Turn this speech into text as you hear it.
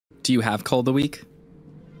Do you have Call of the Week?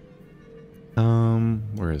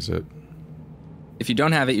 Where is it? If you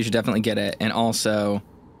don't have it, you should definitely get it. And also,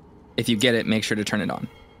 if you get it, make sure to turn it on.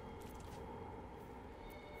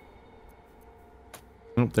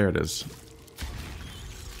 Oh, there it is.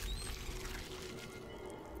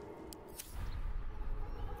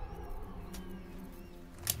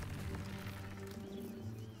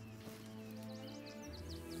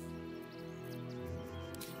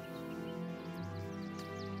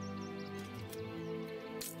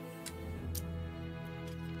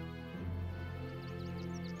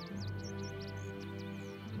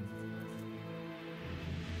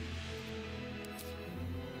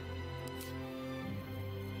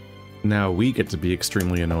 Now we get to be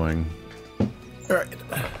extremely annoying. Alright.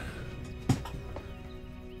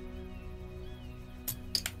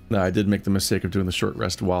 No, I did make the mistake of doing the short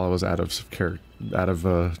rest while I was out of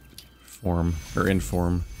form, or in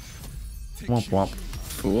form. Womp womp.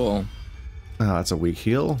 Cool. Oh, that's a weak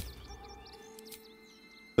heal.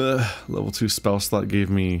 Level 2 spell slot gave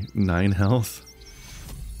me 9 health.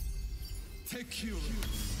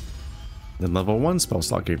 Then level 1 spell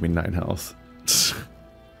slot gave me 9 health.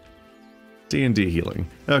 D&D healing.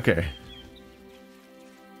 Okay.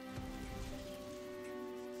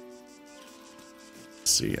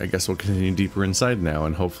 Let's see, I guess we'll continue deeper inside now,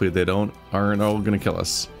 and hopefully they aren't all gonna kill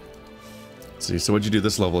us. Let's see, so what'd you do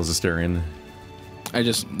this level as Asterion? I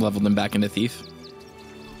just leveled him back into Thief.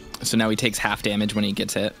 So now he takes half damage when he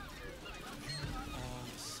gets hit.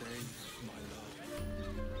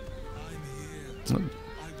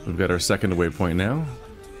 We've got our second waypoint now.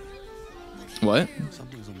 What?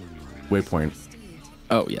 Waypoint.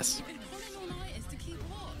 Oh, yes.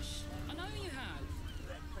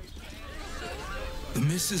 The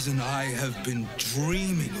missus and I have been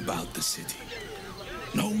dreaming about the city.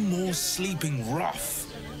 No more sleeping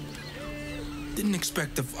rough. Didn't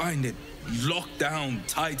expect to find it locked down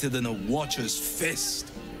tighter than a watcher's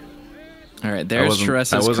fist. All right, there's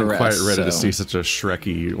Teresa's I wasn't caress, quite ready to see such a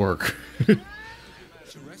Shrekky orc.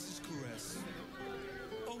 Teresa's caress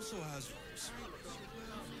also has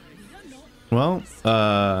Well,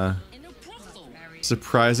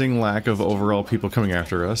 surprising lack of overall people coming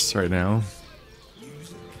after us right now.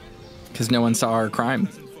 Because no one saw our crime.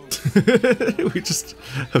 We just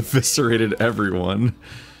eviscerated everyone.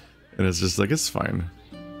 And it's just like, it's fine.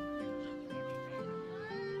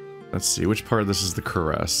 Let's see, which part of this is the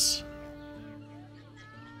caress?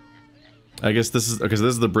 I guess this is, okay, so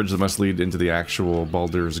this is the bridge that must lead into the actual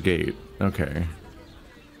Baldur's Gate. Okay.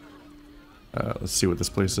 Let's see what this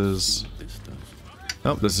place is.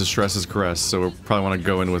 Oh, this is Stress's Caress, so we probably want to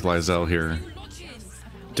go in with Lysel here.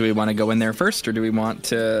 Do we want to go in there first, or do we want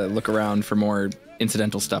to look around for more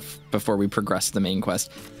incidental stuff before we progress the main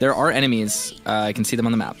quest? There are enemies. I can see them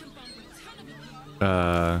on the map.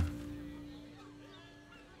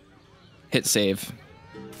 Hit save.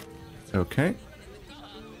 Okay.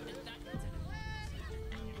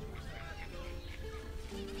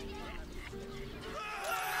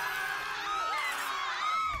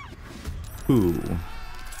 Ooh.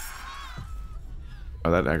 Oh,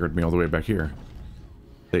 that aggroed me all the way back here.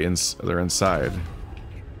 They're inside.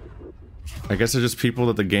 I guess they're just people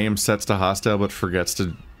that the game sets to hostile but forgets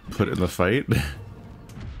to put in the fight.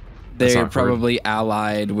 They're probably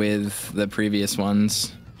allied with the previous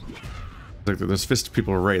ones. Like there's fist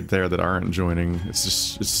people right there that aren't joining. It's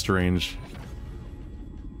just, it's strange.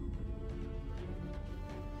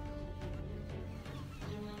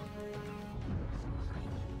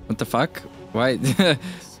 What the fuck? Why?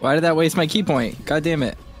 Why did that waste my key point? God damn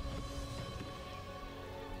it.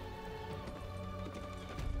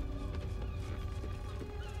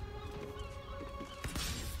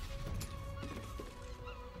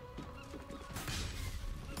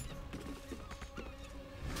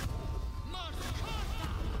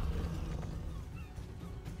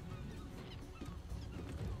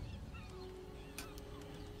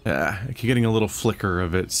 Yeah, I keep getting a little flicker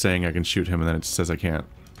of it saying I can shoot him and then it says I can't.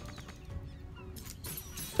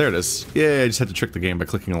 There it is. Yeah, I just had to trick the game by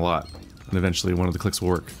clicking a lot. And eventually one of the clicks will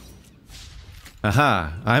work.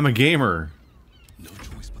 Aha! I'm a gamer! no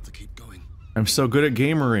choice but to keep going. I'm so good at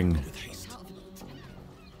gamering. With haste.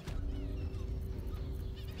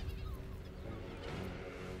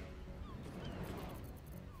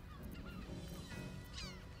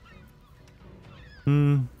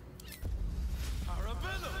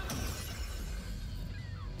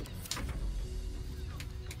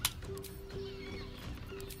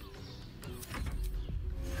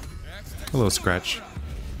 Hello, Scratch.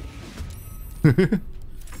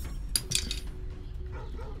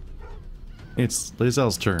 It's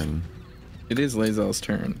Lazel's turn. It is Lazel's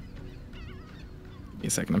turn. Give me a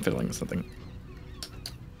second, I'm fiddling with something.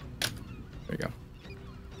 There you go.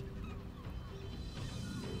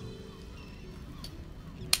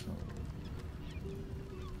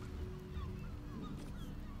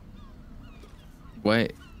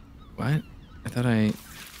 Wait, what? I thought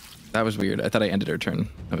that was weird. I thought I ended her turn.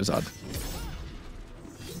 That was odd.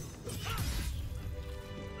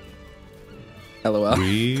 LOL.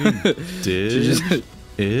 We did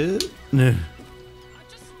it? No.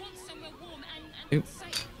 Oop.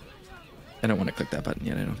 I don't want to click that button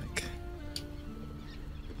yet, I don't think.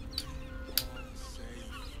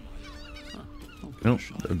 Nope.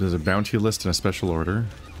 There's a bounty list and a special order.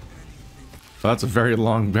 Oh, that's a very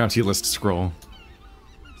long bounty list scroll.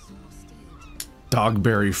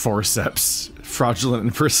 Dogberry forceps. Fraudulent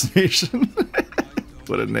impersonation.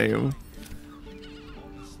 What a name.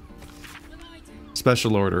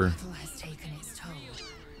 Special order.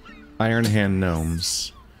 Iron Hand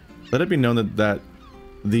Gnomes. Let it be known that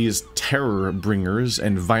these terror bringers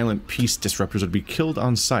and violent peace disruptors would be killed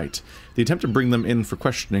on sight. The attempt to bring them in for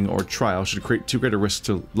questioning or trial should create too great a risk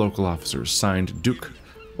to local officers. Signed, Duke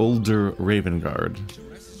Baldur Ravengard.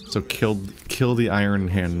 So kill the Iron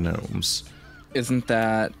Hand Gnomes. Isn't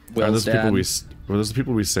that Will's Are those dad? were those the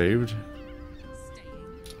people we saved?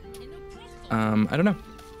 I don't know.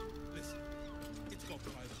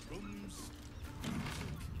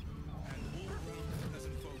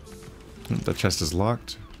 The chest is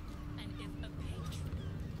locked.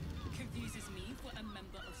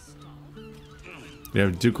 Yeah,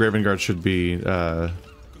 Duke Ravengard should be the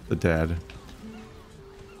dad.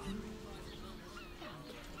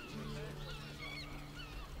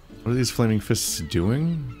 What are these flaming fists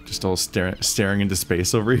doing? Just all staring into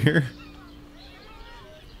space over here?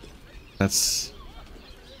 That's...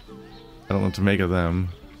 I don't know what to make of them.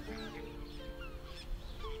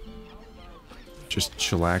 Just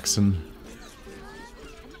chillaxing.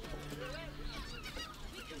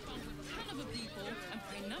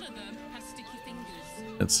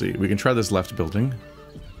 Let's see, we can try this left building.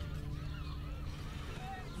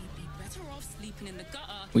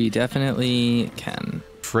 We definitely can.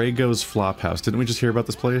 Frago's Flophouse. Didn't we just hear about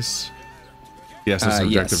this place? Yes, there's an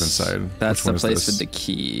objective yes. inside. That's Which the one place is this? with the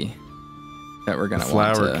key that we're gonna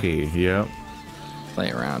Flower want to key, yep.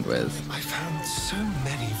 play around with. I found so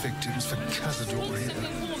many victims for Cazador here.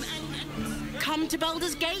 Come to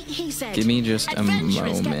Baldur's Gate, he said. Give me just a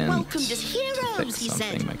Adventurers get moment welcomed as to heroes, fix he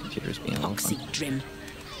something. said. My computer's being a little Toxic fun. Drim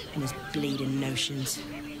and his bleeding notions.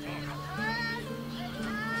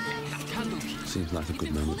 Seems like a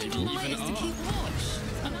good moment to talk.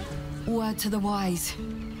 Word to the wise.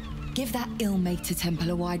 Give that ill-mated temple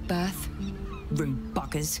a wide berth. Rude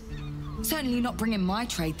buggers. Certainly not bringing my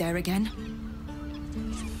trade there again.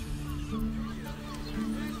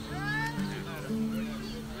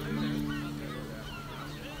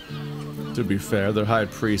 To be fair, their high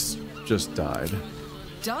priest just died.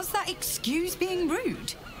 Does that excuse being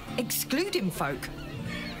rude? Excluding folk?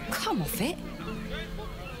 Come off it.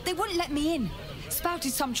 They wouldn't let me in.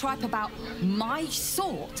 Spouted some tripe about my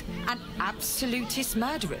sort and absolutist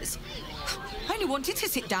murderers. I only wanted to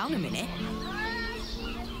sit down a minute.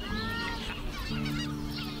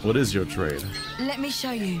 What is your trade? Let me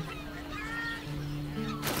show you.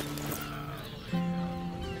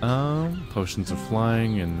 Potions of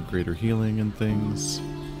flying and greater healing and things.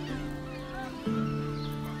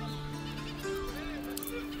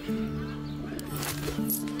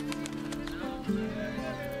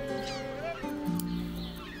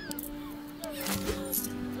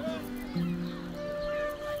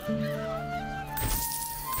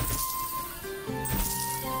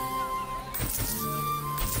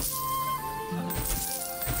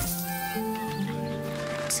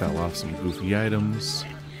 Sell off some goofy items.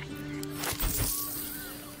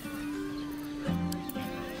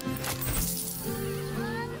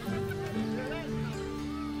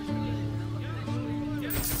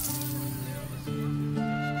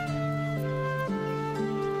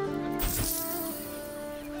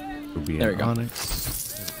 There we go.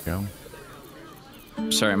 Onyx. There we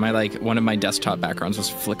go. Sorry, one of my desktop backgrounds was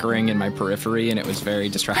flickering in my periphery, and it was very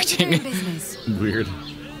distracting. Weird.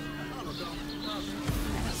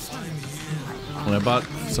 And I bought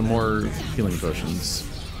some more healing potions.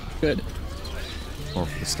 Good. More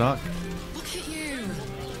for the stock. Look at you.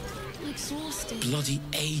 I'm exhausted. Bloody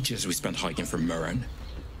ages we spent hiking from Murren,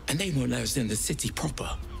 and they won't let us in the city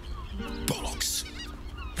proper. Bollocks.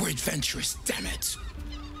 We're adventurous, damn it.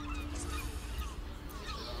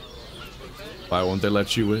 Why won't they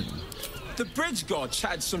let you in? The bridge guard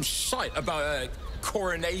chatted some shite about a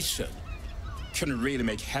coronation. Couldn't really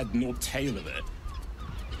make head nor tail of it.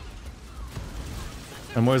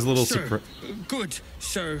 I'm always a little Sir, surprised. good,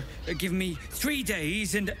 sir. Give me 3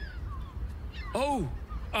 days and... Oh,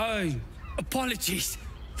 apologies.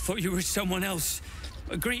 Thought you were someone else.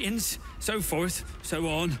 Greetings, so forth, so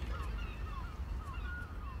on.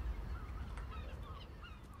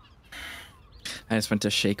 I just went to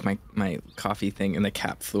shake my coffee thing and the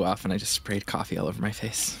cap flew off and I just sprayed coffee all over my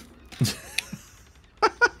face.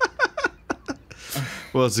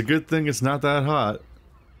 Well, it's a good thing it's not that hot.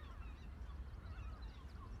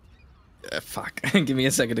 Fuck. Give me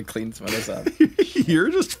a second to clean some of this up. You're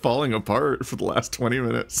just falling apart for the last 20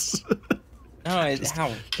 minutes. No,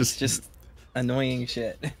 it's just annoying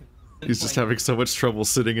shit. He's just having so much trouble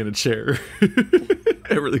sitting in a chair.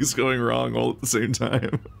 Everything's going wrong all at the same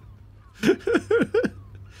time.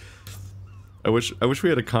 I wish we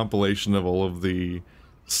had a compilation of all of the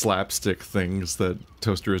slapstick things that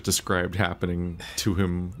Toaster has described happening to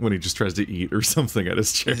him when he just tries to eat or something at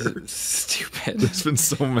his chair. Stupid. There's been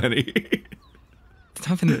so many. It's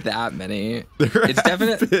not been that many. It's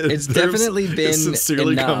definitely been It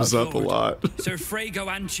sincerely enough. comes up a lot. Sir Frago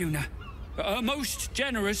Antuna. A most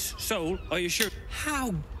generous soul, are you sure?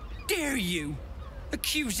 How dare you?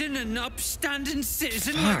 Accusing an upstanding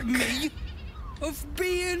citizen like me of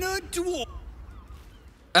being a dwarf.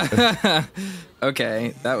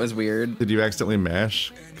 Okay, that was weird. Did you accidentally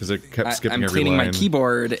mash? Because it kept skipping I'm every cleaning line. my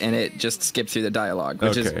keyboard and it just skipped through the dialogue,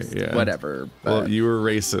 which is whatever. Well, you were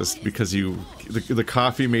racist because the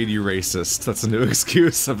coffee made you racist. That's a new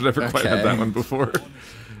excuse. I've never quite had that one before.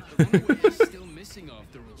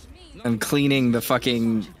 I'm cleaning the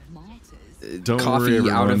fucking Don't coffee worry,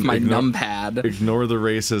 out of everyone. my Ignore- numpad. Ignore the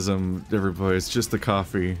racism, everybody. It's just the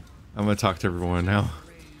coffee. I'm gonna talk to everyone now.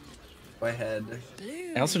 Go ahead.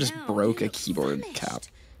 I also just broke a keyboard cap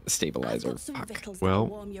stabilizer. Fuck.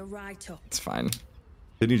 Well, it's fine.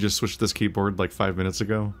 Didn't you just switch this keyboard like 5 minutes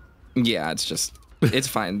ago? Yeah, it's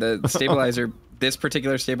fine. The stabilizer, this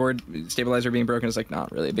particular stabilizer being broken is like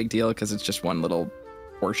not really a big deal because it's just one little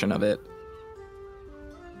portion of it.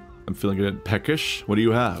 I'm feeling a bit peckish. What do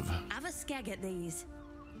you have? Have a skeg at these.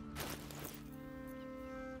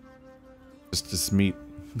 Just meat.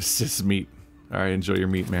 Just meat. All right, enjoy your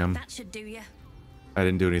meat, ma'am. That should do you. I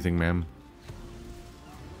didn't do anything, ma'am.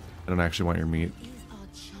 I don't actually want your meat.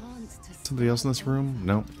 Somebody else in this room?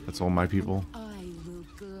 No, that's all my people.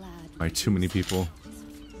 My too many people.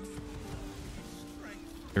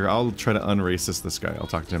 Here, I'll try to unracist this guy. I'll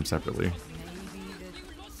talk to him separately.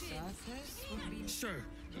 Sir,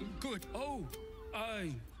 good. Oh,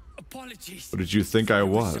 apologies. What did you think I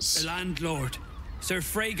was? Landlord, Sir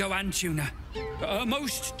Frago Antuna. A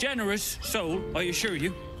most generous soul, I assure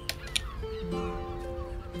you.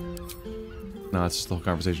 No, it's just the whole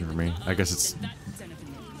conversation for me. I guess it's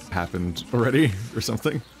happened already or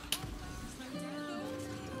something.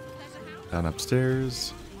 Down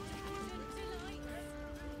upstairs.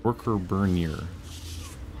 Worker Bernier.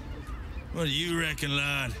 What do you reckon,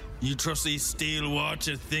 lad? You trust these steel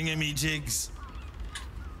watcher thingamajigs?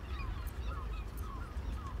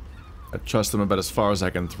 I trust them about as far as I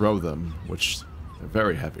can throw them, which they're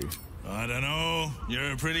very heavy. I don't know.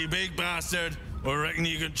 You're a pretty big bastard. I reckon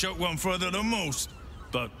you can chuck one further than most.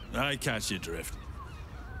 But I catch your drift.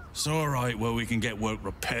 It's alright, well, we can get work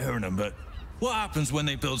repairing them, but what happens when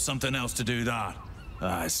they build something else to do that?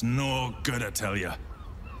 It's no good, I tell you.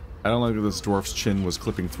 I don't like that this dwarf's chin was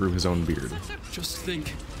clipping through his own beard. Just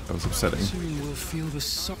think. That was upsetting. Soon we'll feel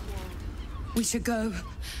the We should go.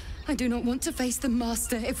 I do not want to face the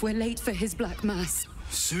master if we're late for his black mass.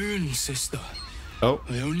 Soon, sister. Oh.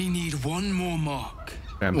 I only need one more mark.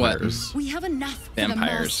 Vampires. We have enough for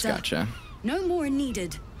Vampires, the master. gotcha. No more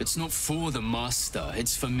needed. It's not for the master,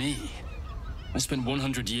 it's for me. I spent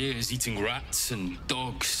 100 years eating rats and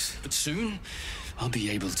dogs, but soon I'll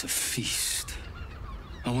be able to feast.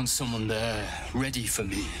 I want someone there, ready for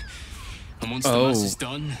me. And once the mass is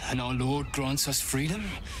done and our Lord grants us freedom,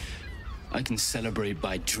 I can celebrate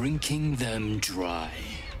by drinking them dry.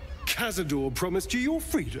 Cazador promised you your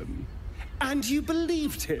freedom, and you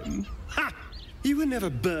believed him. Ha! You were never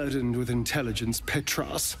burdened with intelligence,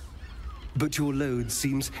 Petras. But your load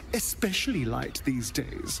seems especially light these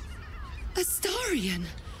days. Astarion!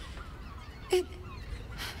 It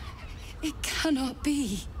cannot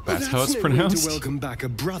be. That's how it's no pronounced. Way to welcome back a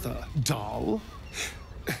brother, doll.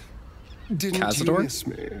 Didn't Cazador? you miss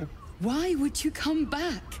me? Why would you come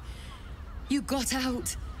back? You got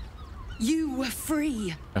out. You were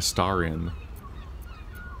free. Astarion.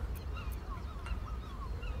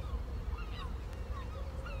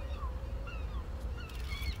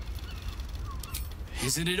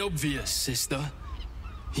 Isn't it obvious, sister?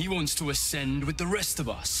 He wants to ascend with the rest of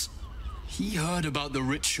us. He heard about the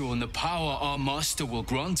ritual and the power our master will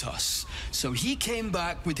grant us, so he came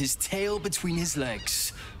back with his tail between his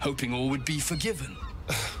legs, hoping all would be forgiven.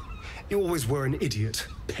 You always were an idiot,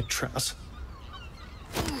 Petras.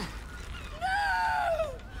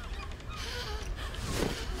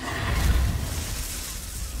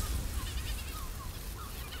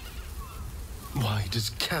 Why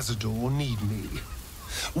does Cazador need me?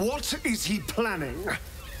 What is he planning?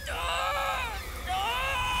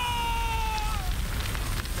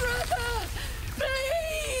 Brother,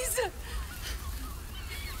 please!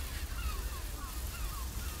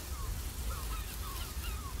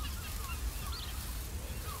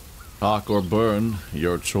 Talk or burn,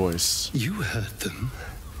 your choice. You heard them.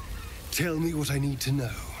 Tell me what I need to know.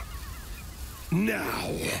 Now!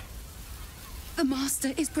 The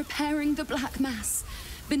Master is preparing the Black Mass.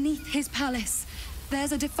 Beneath his palace,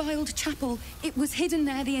 there's a defiled chapel. It was hidden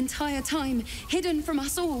there the entire time, hidden from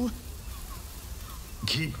us all.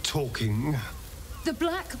 Keep talking. The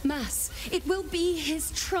Black Mass, it will be his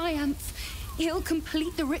triumph. He'll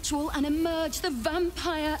complete the ritual and emerge the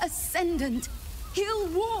vampire ascendant. He'll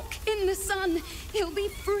walk in the sun. He'll be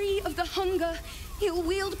free of the hunger. He'll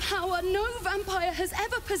wield power no vampire has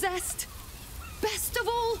ever possessed. Best of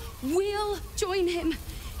all, we'll join him.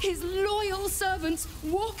 His loyal servants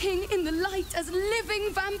walking in the light as living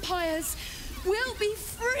vampires. We'll be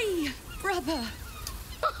free, brother.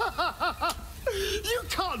 You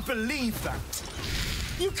can't believe that.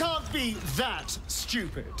 You can't be that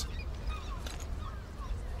stupid.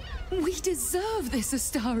 We deserve this,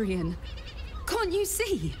 Astarion. Can't you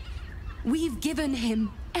see? We've given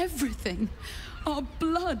him everything. Our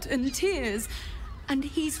blood and tears. And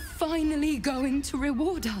he's finally going to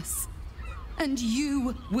reward us. And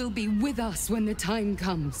you will be with us when the time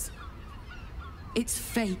comes. It's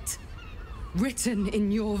fate, written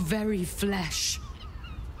in your very flesh.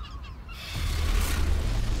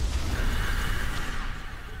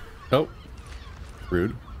 Oh.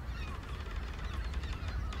 Rude.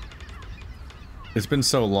 It's been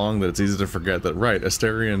so long that it's easy to forget that, right,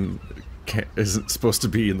 Astarion isn't supposed to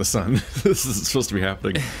be in the sun. This isn't supposed to be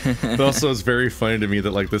happening. But also, it's very funny to me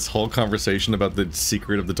that, like, this whole conversation about the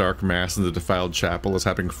secret of the Dark Mass and the defiled chapel is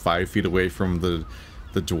happening 5 feet away from the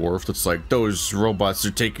dwarf that's like, those robots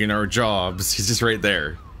are taking our jobs. He's just right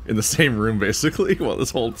there, in the same room, basically, while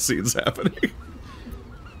this whole scene's happening.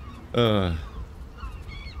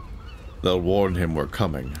 They'll warn him we're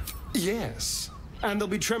coming. Yes, and they'll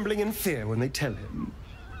be trembling in fear when they tell him.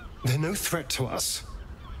 They're no threat to us.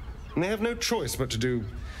 And they have no choice but to do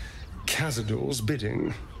Cazador's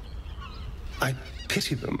bidding. I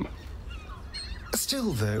pity them.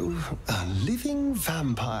 Still, though, a living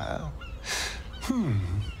vampire.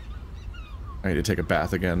 I need to take a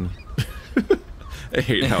bath again. I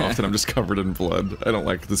hate how often I'm just covered in blood. I don't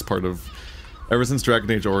like this part of... Ever since Dragon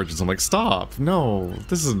Age Origins, I'm like, stop! No,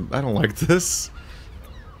 this isn't... I don't like this.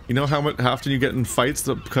 You know how often you get in fights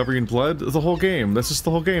that cover you in blood? The whole game. That's just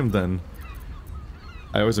the whole game, then.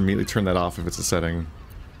 I always immediately turn that off if it's a setting.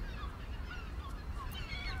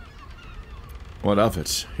 What of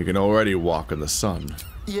it? You can already walk in the sun.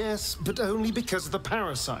 Yes, but only because of the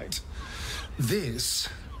parasite. This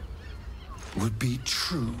would be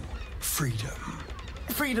true freedom.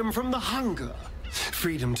 Freedom from the hunger.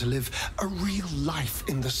 Freedom to live a real life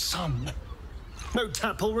in the sun. No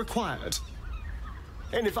tapple required.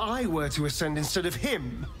 And if I were to ascend instead of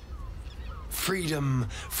him, freedom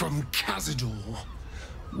from Cazador.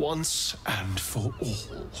 Once and for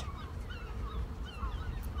all.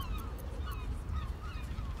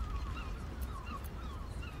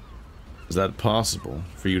 Is that possible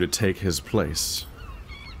for you to take his place?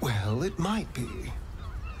 Well, it might be.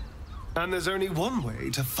 And there's only one way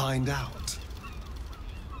to find out.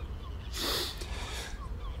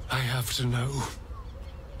 I have to know.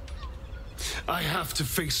 I have to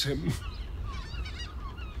face him.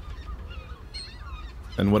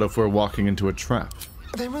 And what if we're walking into a trap?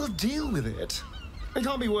 Then we'll deal with it. It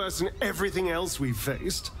can't be worse than everything else we've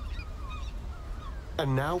faced.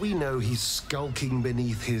 And now we know he's skulking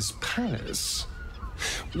beneath his palace.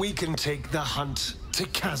 We can take the hunt to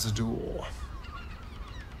Cazador.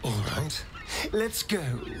 All right, let's go.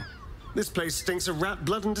 This place stinks of rat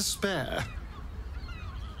blood and despair.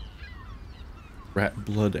 Rat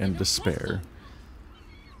blood and despair.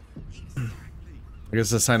 I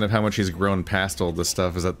guess a sign of how much he's grown past all this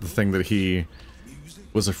stuff is that the thing that he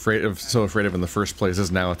was so afraid of in the first place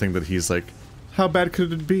is now a thing that he's like, how bad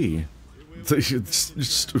could it be? It's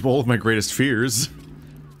just all of my greatest fears.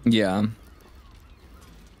 Yeah.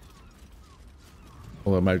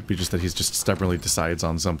 Well, it might be just that he's just stubbornly decides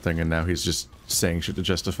on something and now he's just saying shit to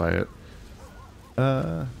justify it.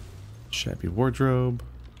 Shabby wardrobe.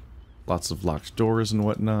 Lots of locked doors and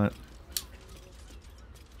whatnot.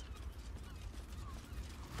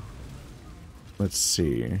 Let's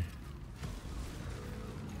see.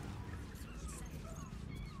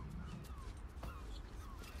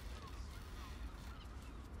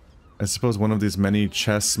 I suppose one of these many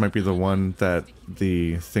chests might be the one that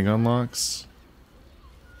the thing unlocks.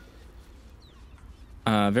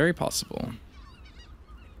 Very possible.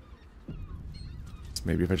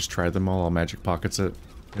 Maybe if I just try them all, I'll magic pockets it,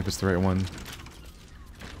 if it's the right one.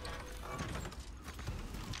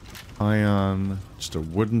 Ion, just a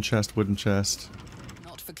wooden chest,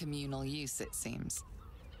 Not for communal use, it seems.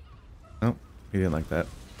 Oh, he didn't like that.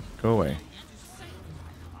 Go away.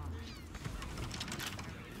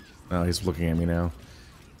 Oh, he's looking at me now.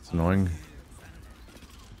 It's annoying.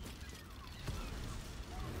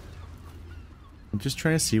 I'm just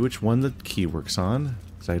trying to see which one the key works on,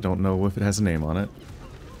 because I don't know if it has a name on it.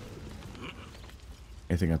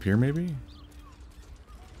 Anything up here, maybe?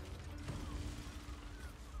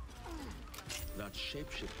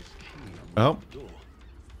 Oh.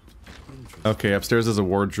 Okay, upstairs is a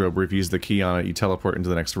wardrobe where if you use the key on it, you teleport into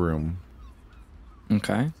the next room.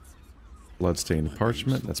 Okay. Bloodstained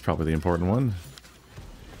parchment, that's probably the important one.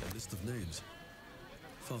 A list of names.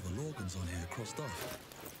 Father Lorgan's on here, crossed off.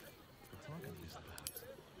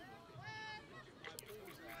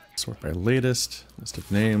 Sort by latest, list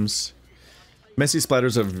of names. Messy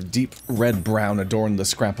splatters of deep red-brown adorn the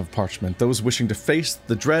scrap of parchment. Those wishing to face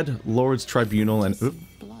the dread Lord's Tribunal and...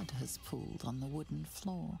 Blood has pooled on the wooden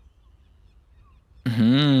floor.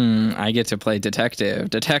 I get to play detective.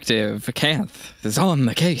 Detective Canth is on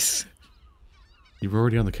the case. You were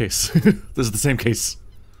already on the case. This is the same case.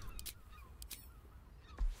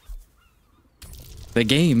 The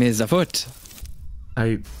game is afoot.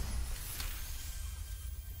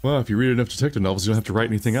 Well, if you read enough detective novels, you don't have to write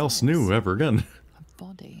anything else new ever again. A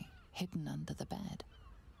body hidden under the bed.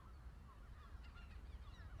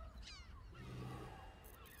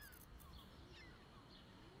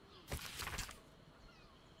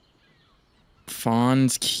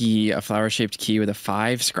 Fawn's key, a flower-shaped key with a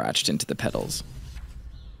 5 scratched into the petals.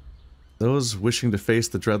 Those wishing to face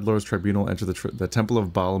the Dreadlord's Tribunal enter the Temple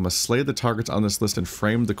of Baal must slay the targets on this list and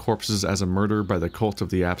frame the corpses as a murder by the cult of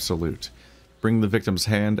the Absolute. Bring the victim's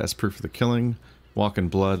hand as proof of the killing. Walk in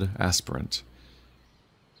blood, aspirant.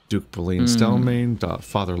 Duke Boleyn Stelmane,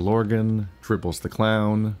 Father Lorgan, Dribbles the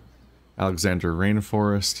Clown, Alexander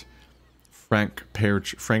Rainforest, Frank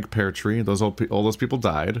Peartree. All those people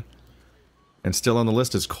died. And still on the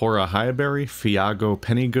list is Cora Highbury, Fiago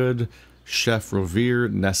Pennygood, Chef Rovere,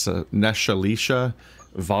 Neshalisha,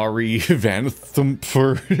 Vari Van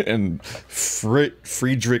Thumper, and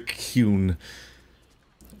Friedrich Hune.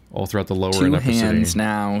 All throughout the lower and upper city. 2 hands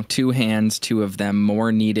now. 2 hands, 2 of them.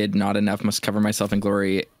 More needed, not enough. Must cover myself in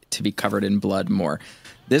glory to be covered in blood more.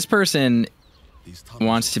 This person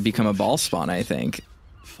wants to become a ball spawn, I think.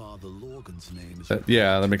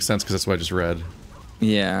 Yeah, that makes sense because that's what I just read.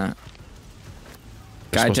 Yeah.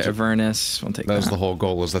 Guide to Avernus. We'll take that. That was the whole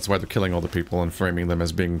goal, is that's why they're killing all the people and framing them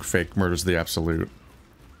as being fake murders of the Absolute.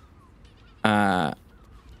 That's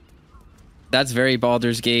very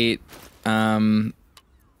Baldur's Gate 1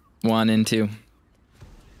 and 2.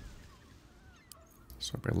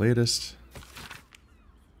 Sort by latest.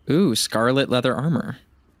 Ooh, scarlet leather armor.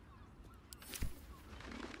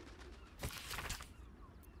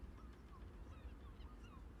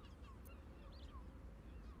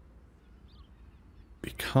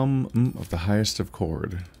 Become of the highest of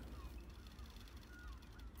chord.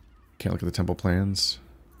 Can't look at the temple plans.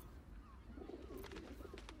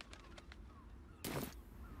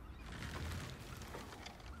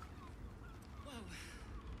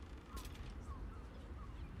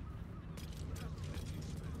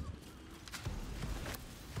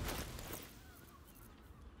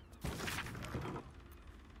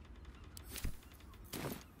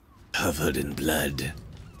 Covered in blood.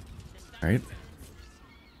 Right.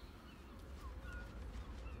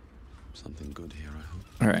 Something good here, I hope.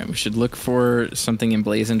 All right, we should look for something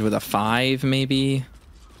emblazoned with a 5, maybe,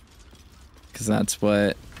 because that's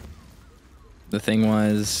what the thing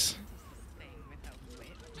was.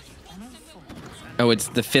 Oh, it's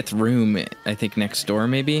the 5th room, I think, next door,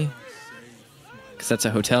 maybe, because that's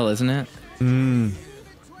a hotel, isn't it?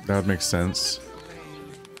 That would make sense.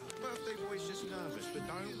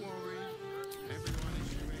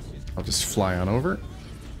 I'll just fly on over.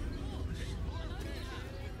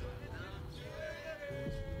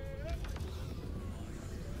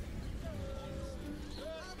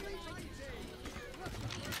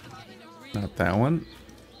 Not that one.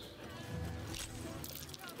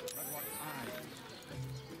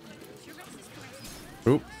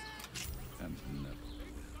 Oop.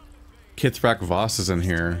 Kithrak Voss is in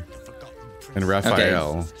here. And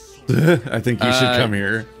Raphael. Okay. I think you should come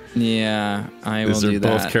here. Yeah, I will do that.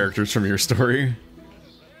 These are both characters from your story.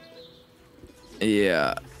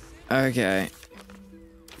 Yeah. Okay.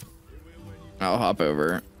 I'll hop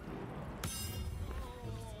over.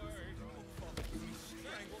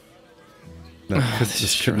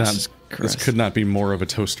 This could not be more of a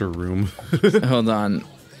toaster room. Hold on.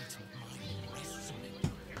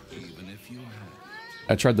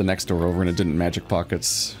 I tried the next door over and it didn't magic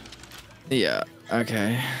pockets. Yeah,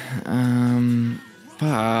 okay.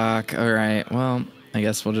 Fuck. Alright, well, I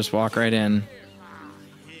guess we'll just walk right in.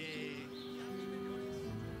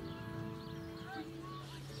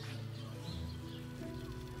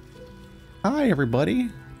 Hi, everybody.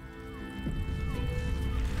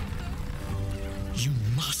 You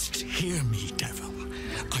must hear me, devil.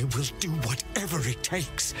 I will do whatever it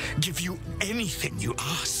takes. Give you anything you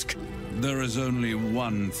ask. There is only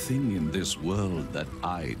one thing in this world that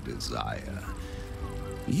I desire.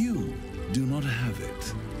 You do not have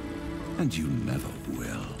it, and you never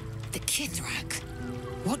will. The Kithrak.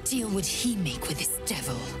 What deal would he make with this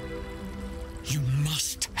devil? You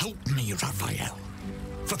must help me, Raphael.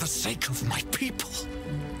 For the sake of my people.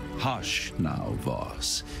 Hush now,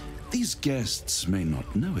 Voss. These guests may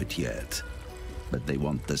not know it yet, but they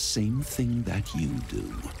want the same thing that you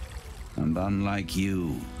do. And unlike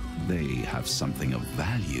you, they have something of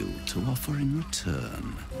value to offer in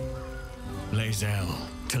return. Lae'zel,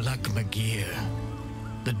 Talak Magir.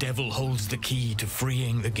 The devil holds the key to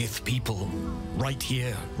freeing the Gith people. Right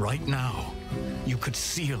here, right now. You could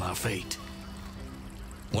seal our fate.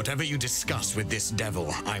 Whatever you discuss with this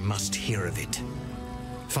devil, I must hear of it.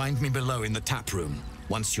 Find me below in the tap room,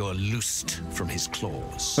 once you're loosed from his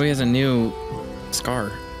claws. Oh, he has a new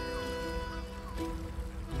scar.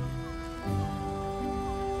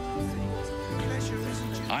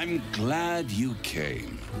 I'm glad you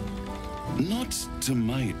came. Not to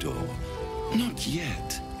my door, not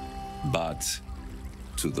yet, but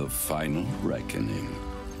to the final reckoning.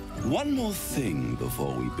 One more thing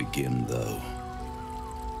before we begin, though.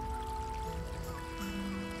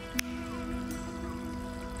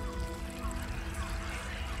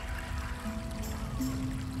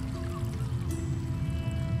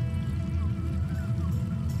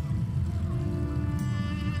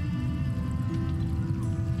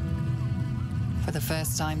 For the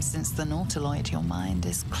first time since the Nautiloid, your mind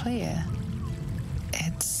is clear.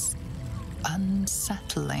 It's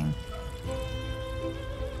unsettling.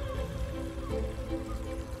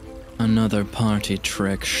 Another party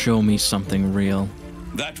trick. Show me something real.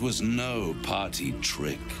 That was no party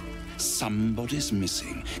trick. Somebody's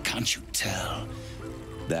missing, can't you tell?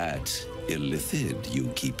 That illithid you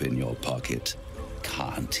keep in your pocket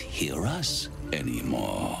can't hear us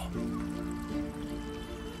anymore.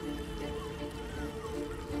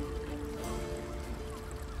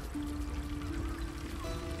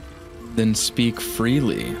 Then speak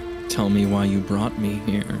freely. Tell me why you brought me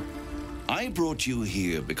here. I brought you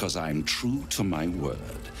here because I'm true to my word,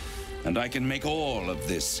 and I can make all of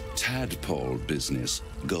this tadpole business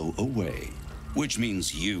go away, which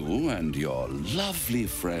means you and your lovely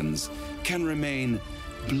friends can remain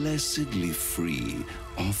blessedly free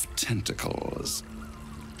of tentacles.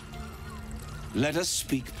 Let us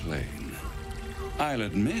speak plain. I'll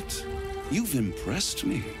admit, you've impressed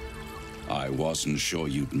me. I wasn't sure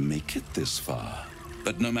you'd make it this far,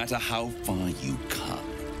 but no matter how far you come,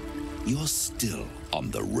 you're still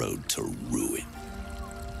on the road to ruin.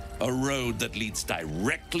 A road that leads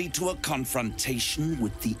directly to a confrontation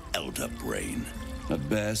with the Elder Brain. At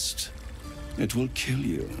best, it will kill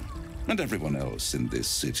you and everyone else in this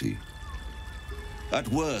city. At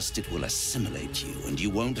worst, it will assimilate you, and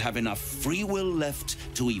you won't have enough free will left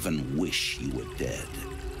to even wish you were dead.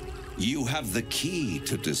 You have the key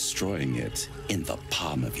to destroying it in the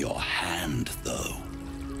palm of your hand, though.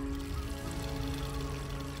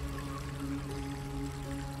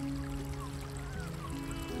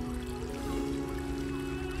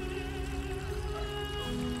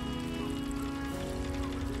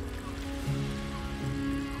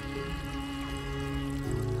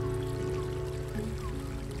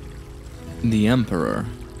 The Emperor.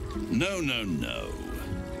 No, no, no.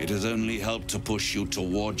 It has only helped to push you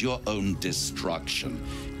toward your own destruction.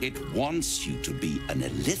 It wants you to be an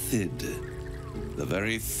illithid, the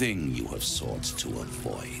very thing you have sought to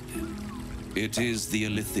avoid. It is the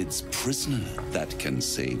illithid's prisoner that can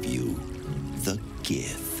save you, the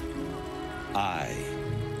Gith. I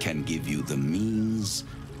can give you the means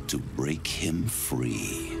to break him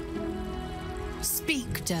free.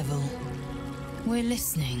 Speak, devil. We're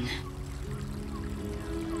listening.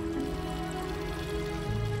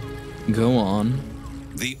 Go on.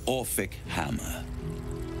 The Orphic Hammer.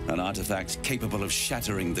 An artifact capable of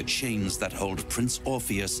shattering the chains that hold Prince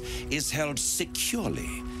Orpheus is held securely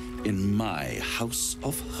in my House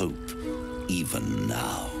of Hope, even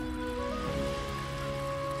now.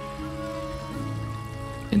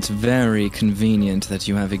 It's very convenient that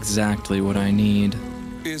you have exactly what I need.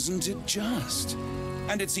 Isn't it just?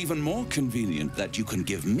 And it's even more convenient that you can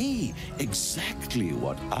give me exactly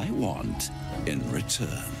what I want in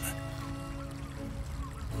return.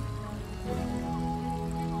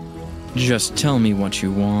 Just tell me what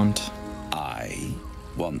you want. I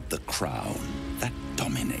want the crown that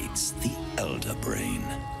dominates the Elder Brain.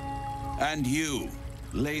 And you,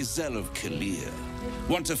 Lae'zel of Kalir,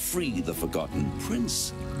 want to free the Forgotten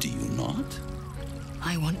Prince, do you not?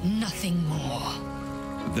 I want nothing more.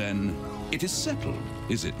 Then it is settled,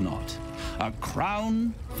 is it not? A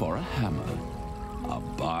crown for a hammer. A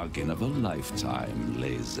bargain of a lifetime,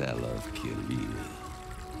 Lae'zel of Kalir.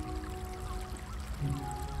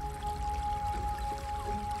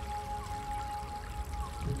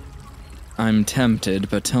 I'm tempted,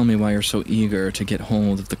 but tell me why you're so eager to get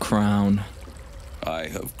hold of the crown. I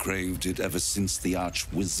have craved it ever since the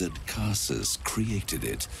arch-wizard Karsus created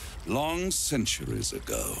it, long centuries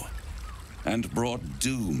ago, and brought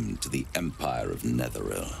doom to the Empire of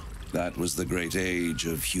Netheril. That was the great age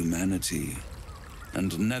of humanity,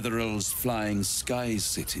 and Netheril's flying sky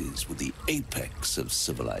cities were the apex of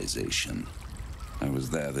civilization. I was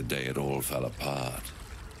there the day it all fell apart.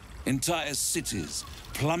 Entire cities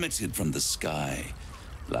plummeted from the sky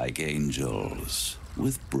like angels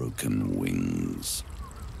with broken wings.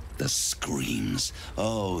 The screams,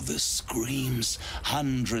 oh, the screams.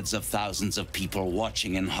 Hundreds of thousands of people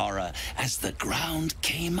watching in horror as the ground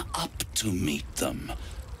came up to meet them.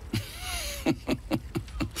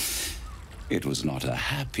 It was not a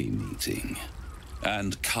happy meeting,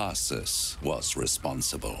 and Karsus was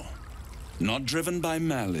responsible. Not driven by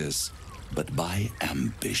malice, but by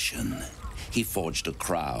ambition. He forged a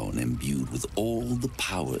crown imbued with all the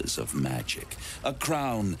powers of magic. A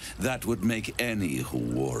crown that would make any who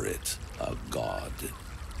wore it a god.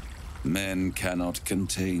 Men cannot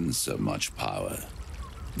contain so much power.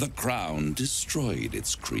 The crown destroyed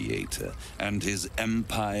its creator, and his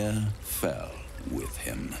empire fell with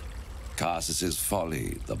him. Karsus's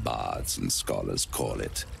folly, the bards and scholars call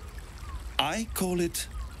it. I call it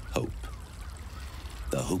hope.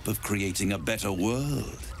 The hope of creating a better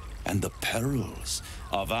world, and the perils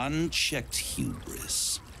of unchecked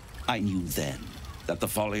hubris. I knew then that the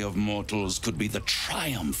folly of mortals could be the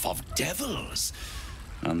triumph of devils,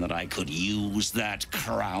 and that I could use that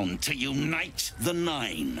crown to unite the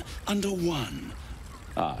Nine under one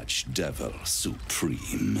Archdevil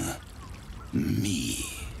Supreme, me.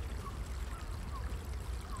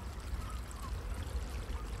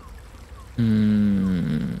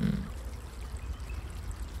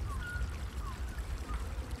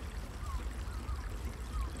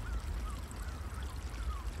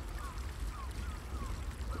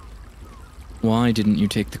 Why didn't you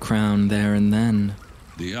take the crown there and then?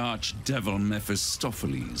 The archdevil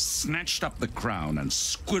Mephistopheles snatched up the crown and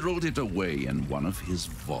squirreled it away in one of his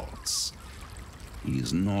vaults. He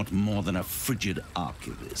is not more than a frigid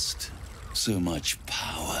archivist. So much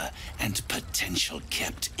power and potential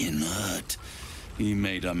kept inert. He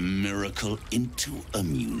made a miracle into a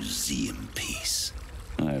museum piece.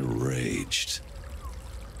 I raged.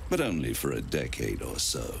 But only for a decade or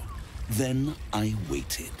so. Then I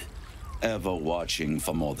waited, ever watching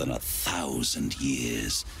for more than 1,000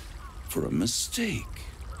 years, for a mistake,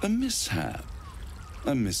 a mishap,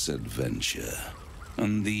 a misadventure.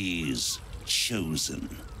 And these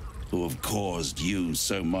chosen, who have caused you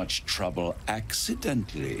so much trouble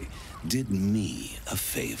accidentally, did me a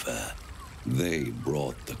favor. They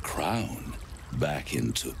brought the crown back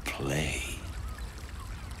into play.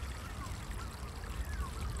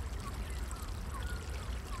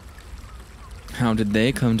 How did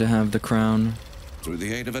they come to have the crown? Through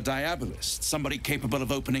the aid of a diabolist, somebody capable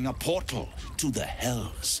of opening a portal to the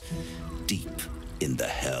Hells, deep in the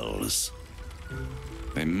Hells.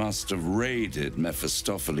 They must have raided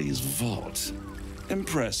Mephistopheles' vault.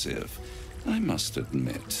 Impressive, I must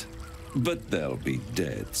admit. But they'll be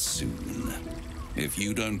dead soon. If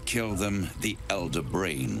you don't kill them, the Elder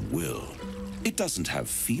Brain will. It doesn't have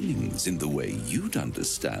feelings in the way you'd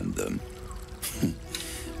understand them.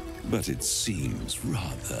 But it seems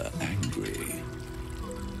rather angry.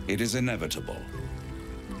 It is inevitable.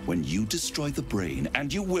 When you destroy the brain,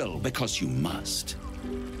 and you will because you must,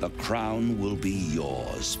 the crown will be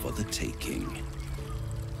yours for the taking.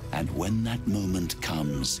 And when that moment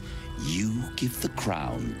comes, you give the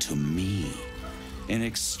crown to me, In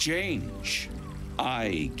exchange,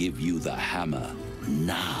 I give you the hammer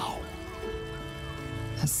now.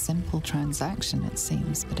 A simple transaction, it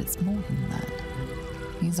seems, but it's more than that.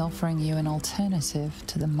 He's offering you an alternative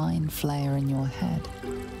to the mind flayer in your head.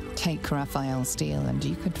 Take Raphael's steel and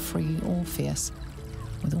you could free Orpheus.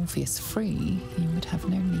 With Orpheus free, you would have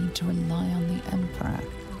no need to rely on the Emperor.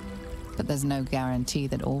 But there's no guarantee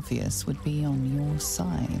that Orpheus would be on your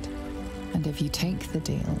side. And if you take the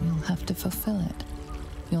deal, you'll have to fulfill it.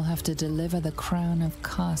 You'll have to deliver the crown of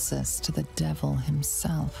Carsus to the devil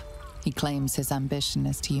himself. He claims his ambition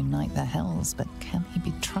is to unite the Hells, but can he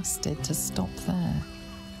be trusted to stop there?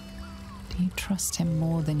 Do you trust him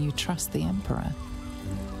more than you trust the Emperor?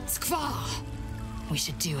 Skvar! We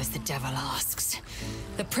should do as the devil asks.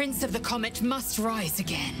 The Prince of the Comet must rise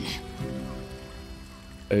again.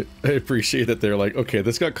 I appreciate that they're like, okay,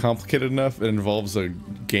 this got complicated enough. It involves a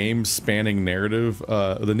game-spanning narrative.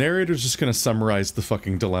 The narrator's just gonna summarize the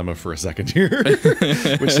fucking dilemma for a second here,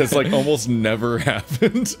 which has like almost never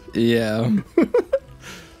happened. Yeah.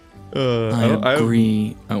 I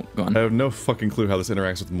agree. Oh, go on. I have no fucking clue how this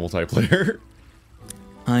interacts with multiplayer.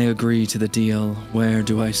 I agree to the deal. Where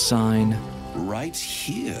do I sign? Right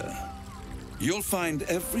here. You'll find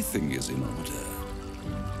everything is in order.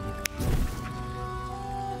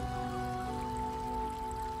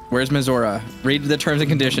 Where's Mizora? Read the terms and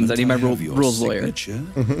conditions. I need my rules lawyer.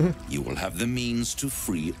 You will have the means to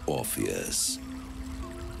free Orpheus.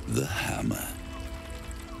 The hammer.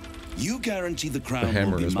 You guarantee the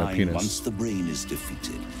crown will be mine once the brain is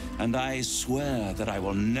defeated. And I swear that I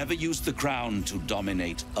will never use the crown to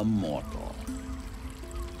dominate a mortal.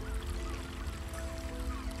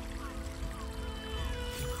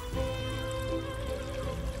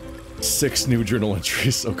 Six new journal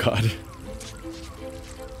entries. Oh god.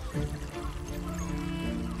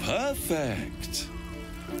 Perfect.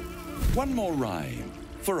 One more rhyme,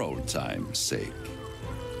 for old time's sake.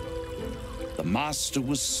 The master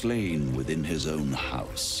was slain within his own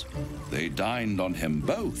house. They dined on him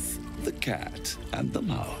both, the cat and the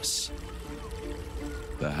mouse.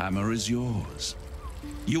 The hammer is yours.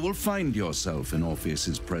 You will find yourself in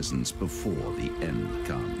Orpheus's presence before the end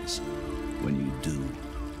comes. When you do,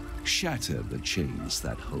 shatter the chains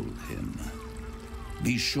that hold him.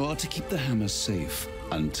 Be sure to keep the hammer safe.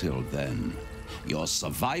 Until then, your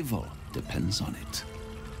survival depends on it.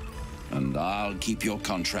 And I'll keep your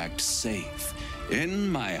contract safe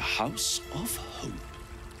in my house of hope.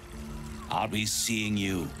 I'll be seeing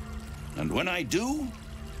you, and when I do,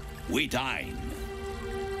 we dine.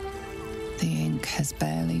 The ink has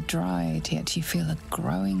barely dried, yet you feel a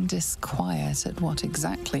growing disquiet at what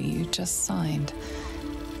exactly you just signed.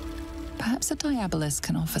 Perhaps a Diabolus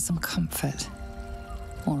can offer some comfort,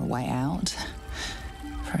 or a way out.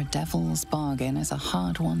 For a devil's bargain is a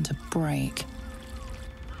hard one to break.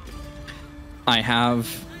 I have...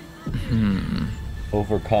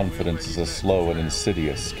 Overconfidence is a slow and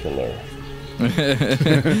insidious killer.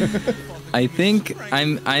 I think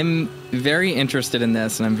I'm very interested in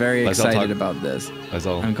this, and I'm very excited about this.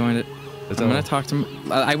 I'm going to talk to...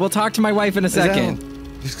 I will talk to my wife in a second.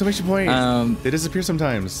 Exclamation point. They disappear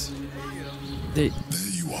sometimes. There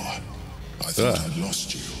you are. I thought I'd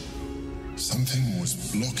lost you. Something was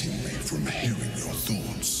blocking me from hearing your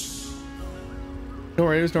thoughts. Don't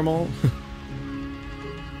worry, it was normal.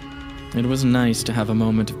 It was nice to have a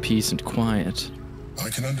moment of peace and quiet. I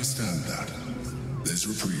can understand that. There's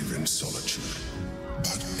reprieve in solitude.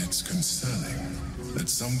 But it's concerning that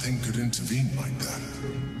something could intervene like that,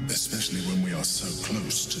 especially when we are so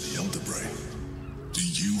close to the Elder Brain. Do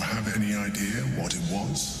you have any idea what it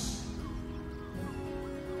was?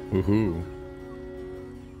 Woohoo.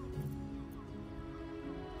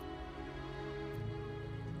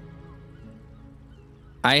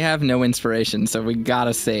 I have no inspiration, so we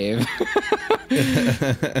gotta save.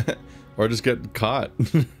 Or just get caught.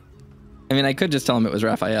 I mean, I could just tell him it was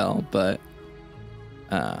Raphael, but...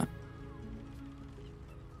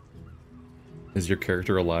 Is your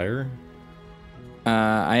character a liar?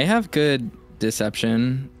 I have good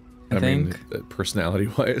deception, I think. Mean,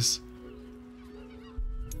 personality-wise.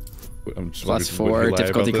 +4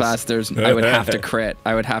 difficulty class. I would have to crit.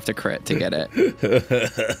 I would have to crit to get it.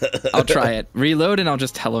 I'll try it. Reload and I'll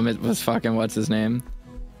just tell him it was fucking what's his name.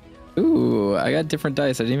 Ooh, I got different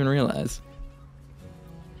dice. I didn't even realize.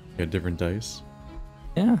 You got different dice?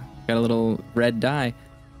 Yeah, got a little red die.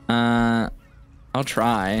 I'll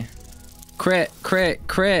try. Crit.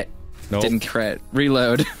 Nope. Didn't crit.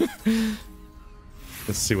 Reload.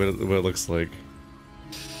 Let's see what it looks like.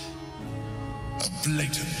 A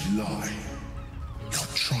blatant lie.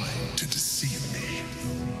 You're trying to deceive me.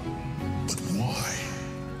 But why?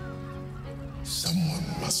 Someone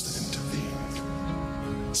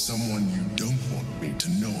someone you don't want me to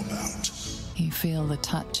know about? You feel the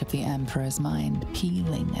touch of the Emperor's mind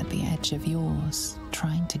peeling at the edge of yours,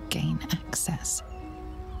 trying to gain access.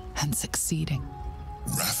 And succeeding.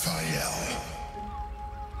 Raphael.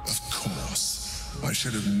 Of course. I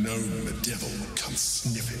should have known the devil would come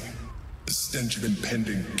sniffing. The stench of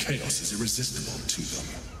impending chaos is irresistible to them.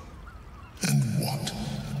 And what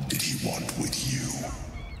did he want with you?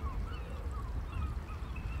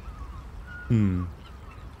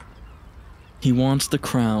 He wants the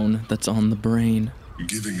crown that's on the brain.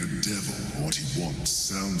 Giving a devil what he wants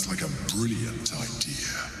sounds like a brilliant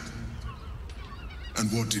idea.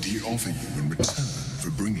 And what did he offer you in return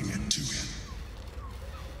for bringing it to him?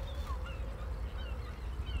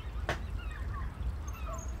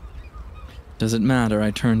 Does it matter?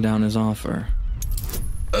 I turned down his offer.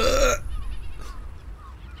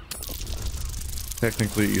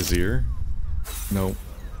 Technically easier. Nope.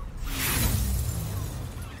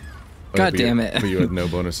 God damn it. But you had no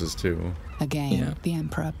bonuses too. Again, the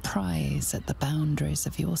Emperor pries at the boundaries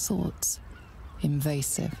of your thoughts.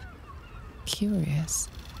 Invasive. Curious.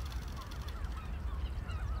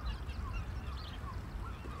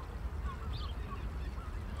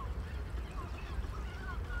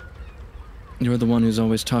 You're the one who's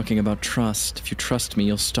always talking about trust. If you trust me,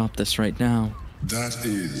 you'll stop this right now. That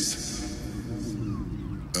is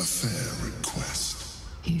a fair request.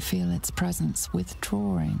 You feel its presence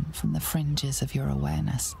withdrawing from the fringes of your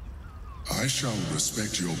awareness. I shall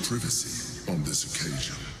respect your privacy on this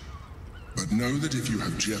occasion. But know that if you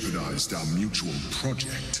have jeopardized our mutual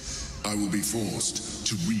project, I will be forced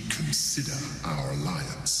to reconsider our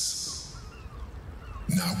alliance.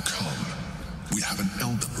 Now come. We have an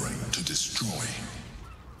elder brain to destroy.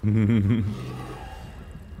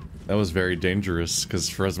 That was very dangerous, because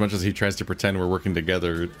for as much as he tries to pretend we're working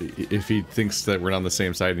together, if he thinks that we're not on the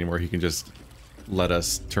same side anymore, he can just let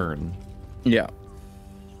us turn. Yeah.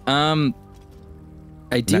 I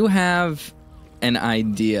do have an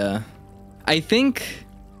idea. I think...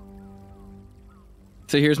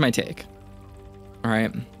 So here's my take.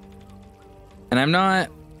 Alright. And I'm not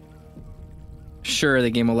sure the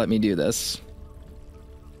game will let me do this.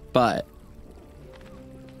 But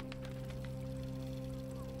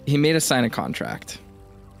he made us sign a contract.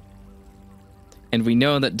 And we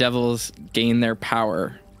know that devils gain their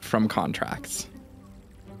power from contracts.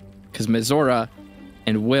 Because Mizora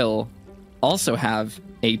and Will also have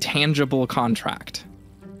a tangible contract.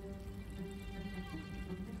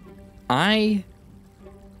 I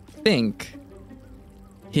think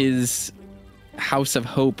his House of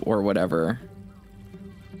Hope or whatever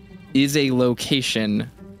is a location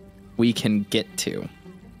we can get to.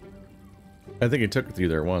 I think he took you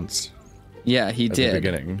there once. Yeah, he did. At the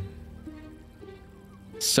beginning.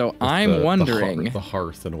 So With I'm wondering... The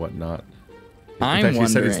hearth and whatnot. I'm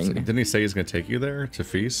wondering... Didn't he say he's going to take you there to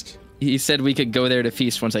feast? He said we could go there to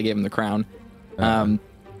feast once I gave him the crown.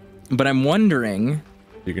 But I'm wondering...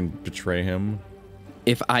 You can betray him?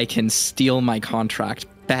 If I can steal my contract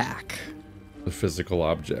back. The physical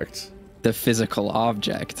object. The physical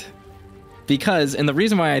object. Because, and the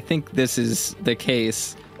reason why I think this is the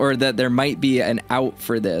case, or that there might be an out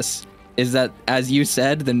for this, is that, as you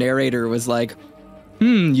said, the narrator was like,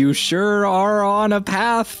 you sure are on a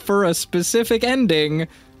path for a specific ending.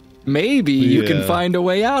 Maybe you can find a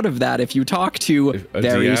way out of that if you talk to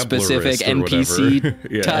very specific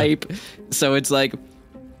NPC type. So it's like,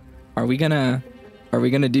 are we gonna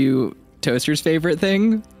do Toaster's favorite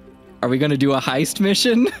thing? Are we gonna do a heist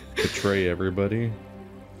mission? Betray everybody.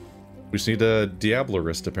 We just need a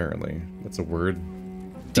Diablerist, apparently. That's a word.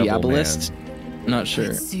 Diablerist? Not sure.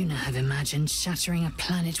 I'd sooner have imagined shattering a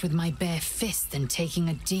planet with my bare fist than taking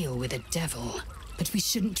a deal with a devil. But we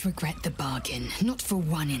shouldn't regret the bargain, not for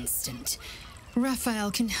one instant.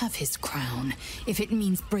 Raphael can have his crown, if it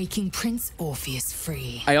means breaking Prince Orpheus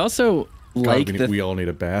free. I also like we all need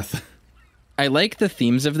a bath. I like the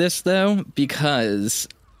themes of this, though, because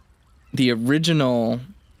the original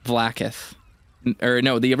Vlaakith, or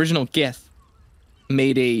no, the original Gith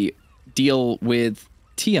made a deal with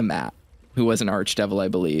Tiamat, who was an archdevil, I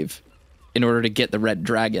believe, in order to get the red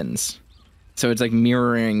dragons. So it's like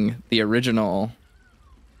mirroring the original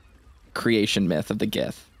creation myth of the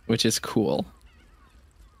Gith, which is cool.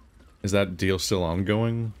 Is that deal still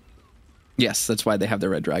ongoing? Yes, that's why they have the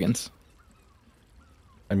red dragons.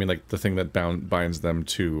 I mean, like, the thing that binds them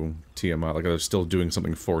to Tiamat. Like, they're still doing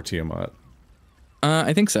something for Tiamat.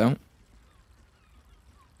 I think so.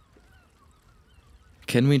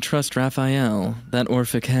 Can we trust Raphael? That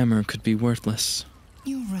Orphic hammer could be worthless.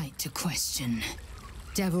 You're right to question.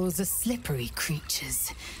 Devils are slippery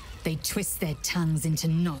creatures. They twist their tongues into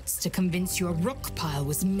knots to convince you a rock pile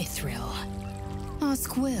was mithril.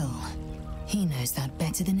 Ask Will. He knows that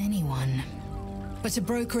better than anyone. But a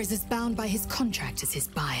broker is as bound by his contract as his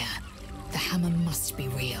buyer. The hammer must be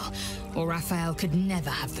real, or Raphael could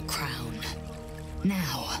never have the crown.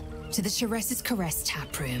 Now, to the Chares's Caress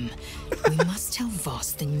taproom. We must tell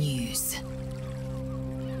Voss the news.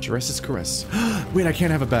 Chares's Caress. Wait, I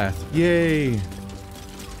can't have a bath. Yay!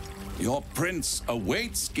 Your prince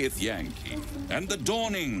awaits Githyanki, and the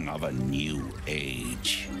dawning of a new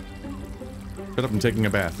age. Shut up, I'm taking a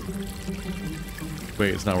bath.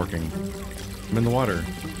 Wait, it's not working. I'm in the water.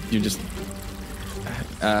 You just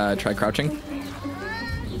try crouching.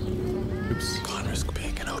 Oops. Can't risk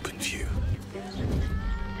being an open view.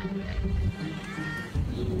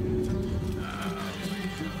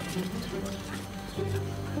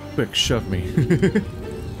 Quick, shove me.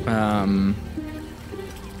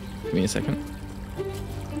 Give me a second.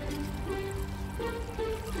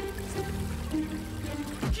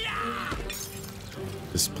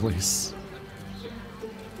 This place.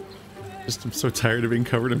 I'm so tired of being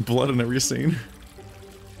covered in blood in every scene.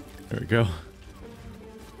 There we go.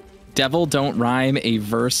 Devil Don't Rhyme, a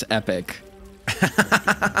verse epic.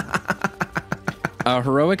 A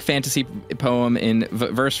heroic fantasy poem in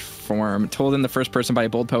verse form, told in the first person by a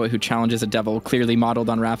bold poet who challenges a devil, clearly modeled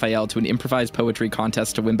on Raphael, to an improvised poetry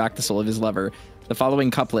contest to win back the soul of his lover. The following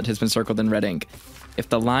couplet has been circled in red ink. If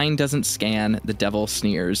the line doesn't scan, the devil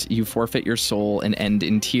sneers. You forfeit your soul and end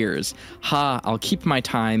in tears. Ha, I'll keep my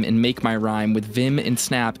time and make my rhyme with vim and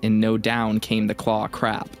snap, and no down came the claw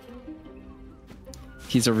crap.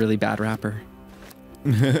 He's a really bad rapper.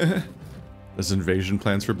 There's invasion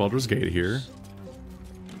plans for Baldur's Gate here.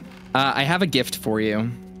 I have a gift for you.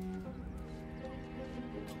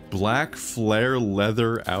 Black flare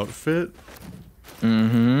leather outfit?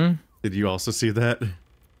 Mm-hmm. Did you also see that?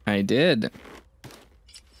 I did.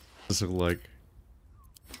 Does it look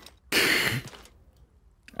like...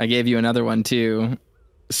 I gave you another one too.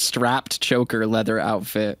 Strapped choker leather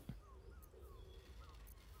outfit.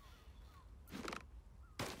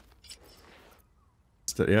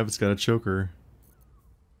 Yeah, it's got a choker.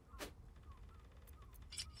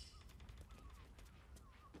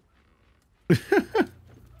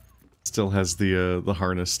 Still has the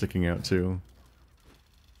harness sticking out too.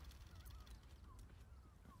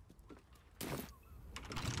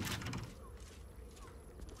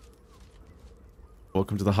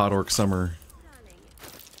 Welcome to the hot orc summer.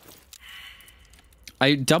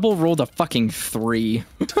 I double rolled a fucking 3.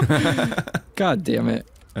 God damn it.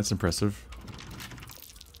 That's impressive.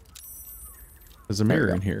 There's a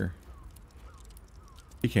mirror in here.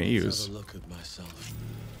 You can't use. Let's have a look at myself.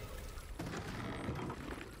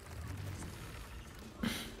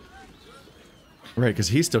 Right, because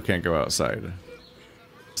he still can't go outside.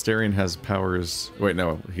 Starion has powers. Wait,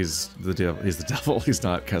 no, he's the devil. He's the devil. He's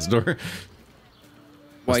not Kazdor.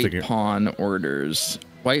 White Pawn orders.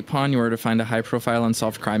 White Pawn, you order to find a high-profile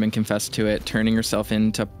unsolved crime and confess to it, turning yourself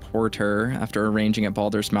into porter after arranging at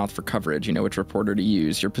Baldur's Mouth for coverage. You know which reporter to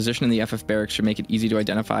use. Your position in the FF barracks should make it easy to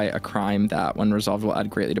identify a crime that, when resolved, will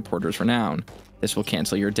add greatly to Porter's renown. This will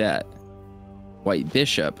cancel your debt. White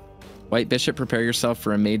Bishop. White Bishop, prepare yourself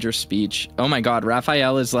for a major speech. Oh my god,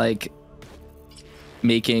 Raphael is like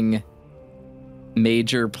making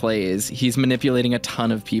major plays. He's manipulating a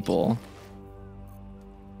ton of people.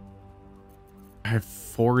 I have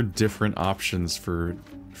 4 different options for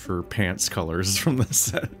pants colors from this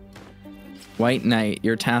set. White Knight,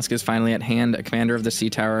 your task is finally at hand. A commander of the Sea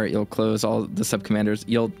Tower, you're close to all the subcommanders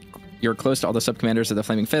of the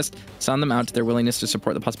Flaming Fist. Sound them out to their willingness to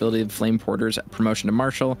support the possibility of Flame Porter's promotion to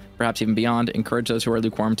Marshal, perhaps even beyond. Encourage those who are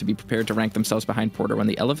lukewarm to be prepared to rank themselves behind Porter when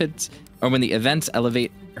the events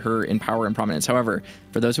elevate her in power and prominence. However,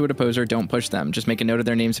 for those who would oppose her, don't push them. Just make a note of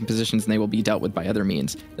their names and positions, and they will be dealt with by other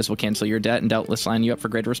means. This will cancel your debt and doubtless line you up for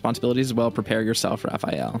greater responsibilities as well. Prepare yourself,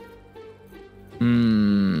 Raphael.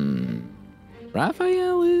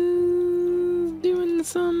 Raphael is doing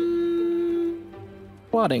some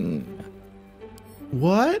plotting.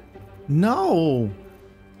 What? No.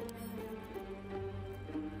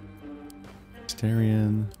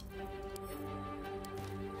 Starion.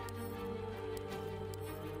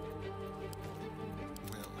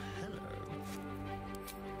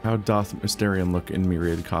 How doth Starion look in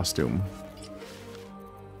myriad costume?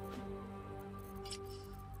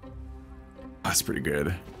 That's pretty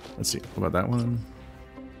good. Let's see. What about that one?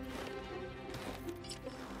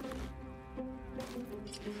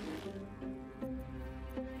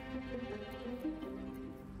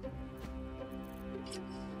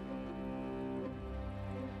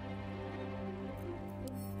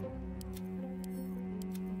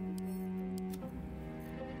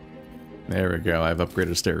 There we go. I've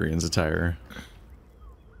upgraded Asterian's attire.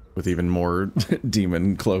 With even more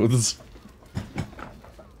demon clothes.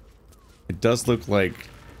 It does look like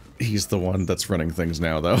he's the one that's running things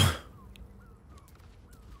now, though.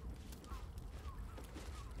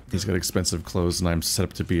 He's got expensive clothes, and I'm set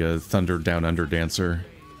up to be a Thunder Down Under dancer.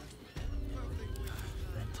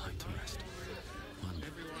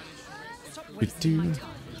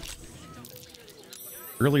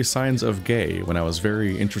 Early signs of gay when I was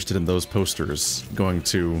very interested in those posters. Going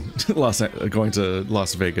to Las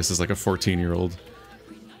Vegas as like a 14-year-old.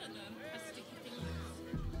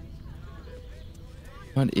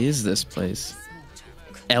 What is this place?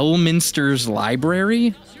 Elminster's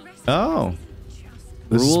Library? Oh.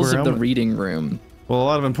 Rules of the Reading Room. Well, a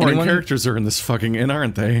lot of important characters are in this fucking inn,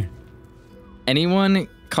 aren't they? Anyone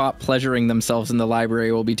caught pleasuring themselves in the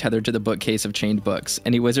library will be tethered to the bookcase of chained books.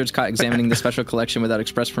 Any wizards caught examining the special collection without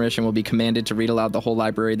express permission will be commanded to read aloud the whole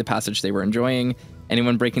library, the passage they were enjoying.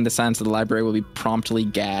 Anyone breaking the silence of the library will be promptly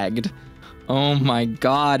gagged. Oh my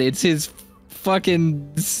god, it's his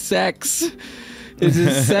fucking sex. It's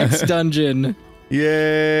his sex dungeon.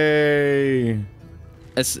 Yay!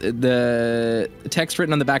 The text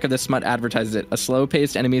written on the back of this smut advertises it. A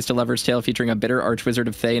slow-paced enemies to lover's tale featuring a bitter archwizard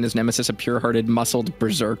of Thay and his nemesis, a pure-hearted, muscled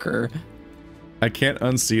berserker. I can't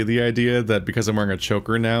unsee the idea that because I'm wearing a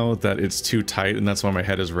choker now, that it's too tight and that's why my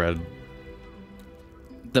head is red.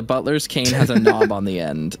 The butler's cane has a knob on the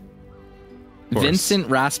end. Vincent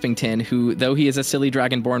Raspington, who, though he is a silly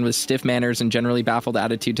dragonborn with stiff manners and generally baffled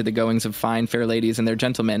attitude to the goings of fine, fair ladies and their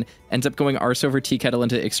gentlemen, ends up going arse over tea kettle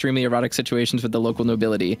into extremely erotic situations with the local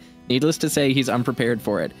nobility. Needless to say, he's unprepared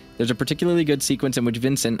for it. There's a particularly good sequence in which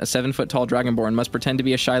Vincent, a 7-foot-tall dragonborn, must pretend to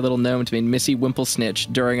be a shy little gnome to make Missy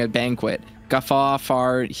Wimplesnitch during a banquet. Guffaw,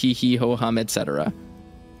 far, hee-hee, ho-hum, etc.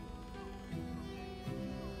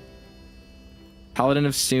 Paladin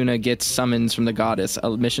of Suna gets summons from the goddess,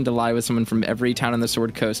 a mission to lie with someone from every town on the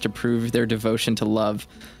Sword Coast to prove their devotion to love.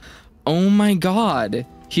 Oh my god,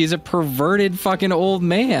 he's a perverted fucking old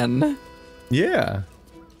man. Yeah.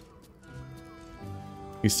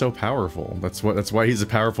 He's so powerful. That's why he's a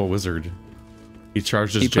powerful wizard. He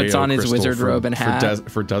charges. He puts on his wizard robe and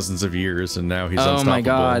hat for dozens of years, and now he's unstoppable. Oh my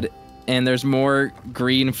god. And there's more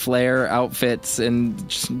green flare outfits and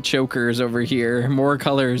chokers over here. More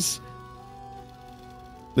colors.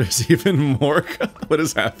 There's even more. What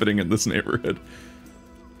is happening in this neighborhood?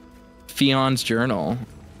 Fion's journal.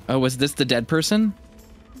 Oh, was this the dead person?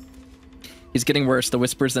 He's getting worse. The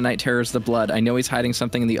whispers, the night terrors, the blood. I know he's hiding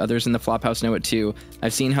something, and the others in the flophouse know it too.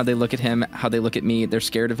 I've seen how they look at him, how they look at me. They're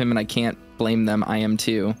scared of him, and I can't blame them. I am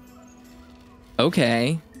too.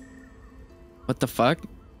 Okay. What the fuck?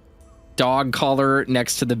 Dog collar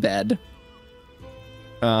next to the bed.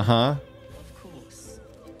 Uh-huh.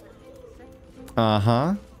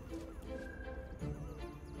 Uh-huh.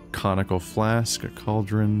 Conical flask, a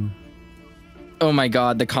cauldron. Oh my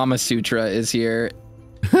god, the Kama Sutra is here.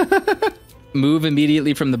 Move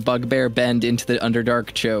immediately from the bugbear bend into the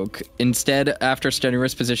underdark choke. Instead, after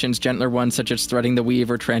strenuous positions, gentler ones such as threading the weave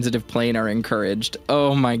or transitive plane are encouraged.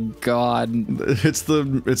 Oh my god. It's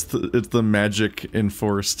the magic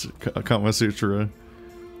enforced Kama Sutra.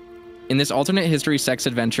 In this alternate history sex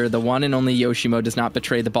adventure, the one and only Yoshimo does not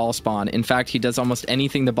betray the ball spawn. In fact, he does almost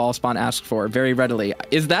anything the ball spawn asks for, very readily.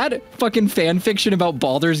 Is that fucking fan fiction about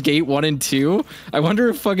Baldur's Gate 1 and 2? I wonder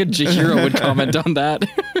if fucking Jahiro would comment on that.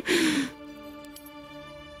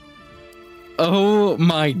 Oh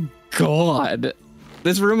my god.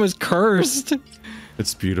 This room is cursed.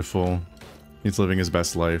 It's beautiful. He's living his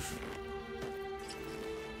best life.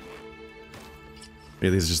 Yeah,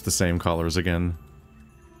 these are just the same collars again.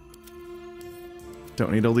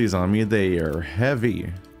 Don't need all these on me, they are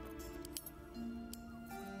heavy.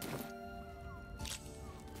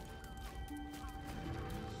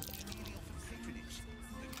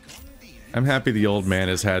 I'm happy the old man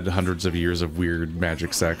has had hundreds of years of weird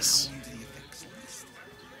magic sex.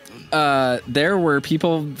 There were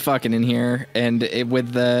people fucking in here, and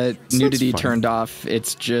with the nudity turned off,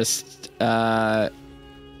 it's just undies.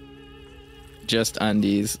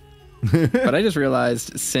 But I just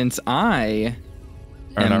realized, since I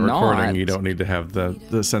am not recording, you don't need to have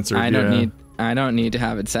the censored. I don't need to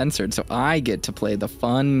have it censored, so I get to play the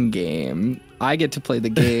fun game. I get to play the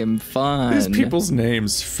game fun. These people's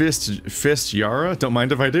names, Fist Yara. Don't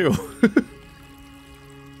mind if I do.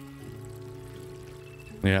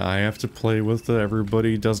 Yeah, I have to play with the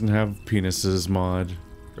everybody doesn't have penises mod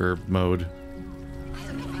or mode.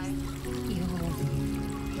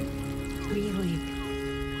 Really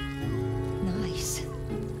nice.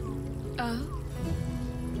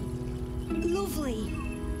 Lovely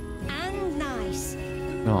and nice.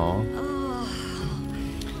 Aw. Oh,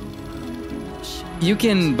 You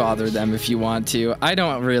can bother them if you want to. I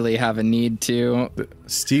don't really have a need to.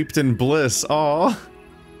 Steeped in bliss. Aw.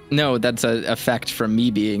 No, that's an effect from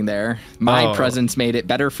me being there. My presence made it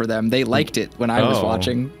better for them. They liked it when I was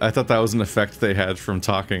watching. I thought that was an effect they had from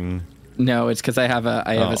talking. No, it's because I have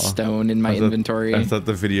a stone in my inventory. I thought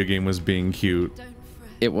the video game was being cute.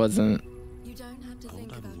 It wasn't.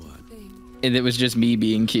 It was just me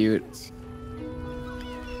being cute.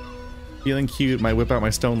 Feeling cute, might whip out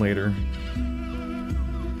my stone later.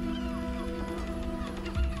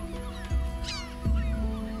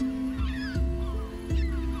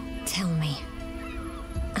 Tell me,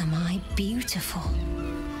 am I beautiful?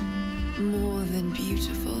 More than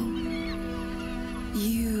beautiful.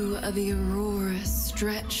 You are the aurora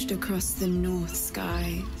stretched across the north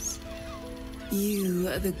skies. You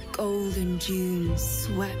are the golden dunes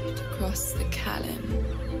swept across the Callan.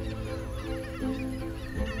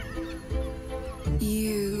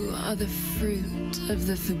 You are the fruit of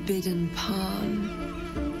the forbidden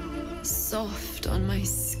palm, soft on my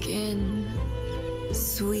skin,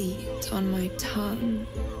 sweet on my tongue.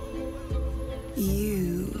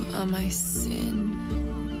 You are my sin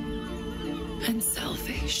and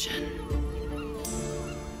salvation.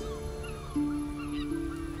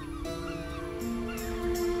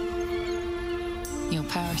 Your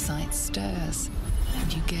parasite stirs,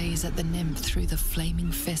 and you gaze at the nymph through the flaming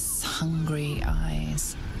fist's hungry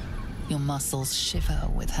eyes. Your muscles shiver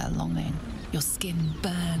with her longing. Your skin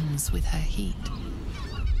burns with her heat.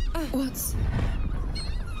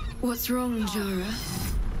 What's wrong, Jara?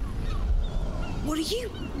 What are you?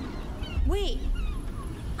 Wait,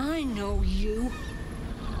 I know you.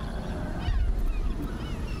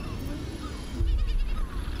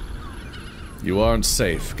 You aren't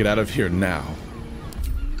safe. Get out of here now.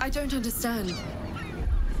 I don't understand.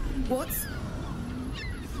 What's...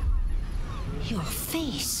 Your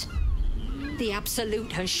face. The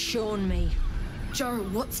Absolute has shown me. Jara,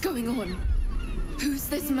 what's going on? Who's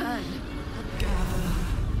this man?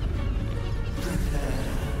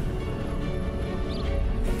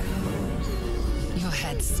 Your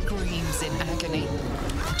head screams in agony.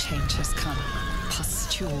 The change has come.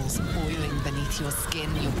 Pustules boiling beneath your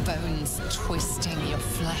skin, your bones twisting, your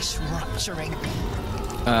flesh rupturing.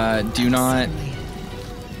 Do not...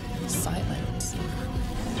 Silence.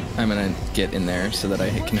 I'm gonna get in there so that I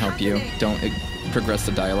can help you. Don't progress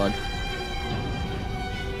the dialogue.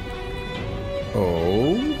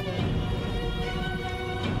 Oh?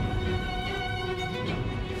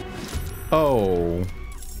 Oh.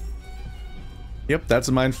 Yep, that's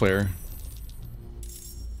a mind flare.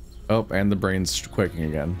 Oh, and the brain's quaking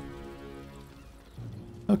again.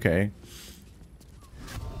 Okay.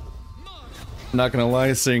 Not gonna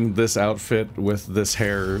lie, seeing this outfit with this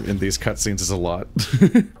hair in these cutscenes is a lot.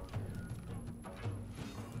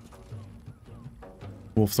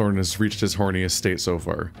 Wolfthorn has reached his horniest state so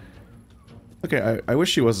far. Okay, I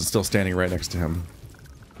wish he wasn't still standing right next to him.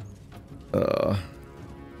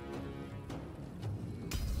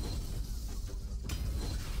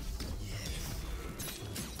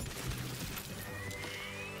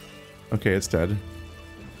 Okay, it's dead.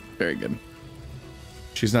 Very good.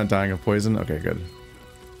 She's not dying of poison? Okay, good.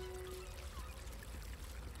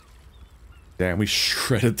 Damn, we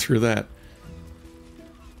shredded through that.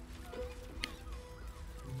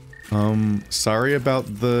 Sorry about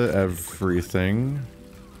the everything.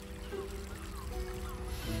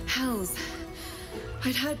 Hells.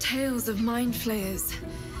 I'd heard tales of mind flayers.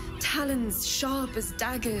 Talons sharp as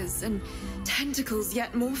daggers and tentacles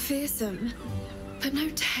yet more fearsome. But no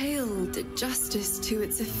tale did justice to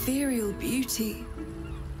its ethereal beauty.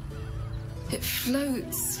 It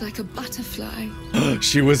floats like a butterfly.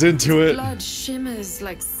 She was into it. Blood shimmers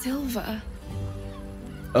like silver.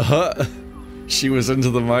 She was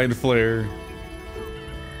into the mind flare.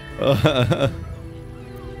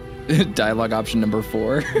 Dialogue option number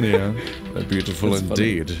 4. Yeah, beautiful That's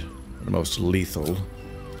indeed. Funny. Most lethal.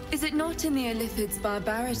 Is it not in the Illithid's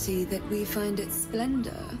barbarity that we find its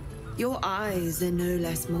splendor? Your eyes are no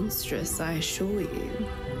less monstrous, I assure you.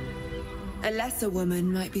 A lesser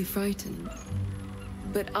woman might be frightened,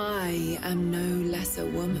 but I am no lesser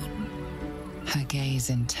woman. Her gaze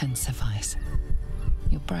intensifies.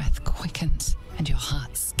 Your breath quickens, and your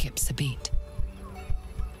heart skips a beat.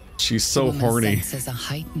 She's so The woman's horny. senses are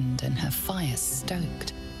heightened and her fire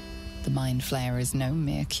stoked. The mind flayer is no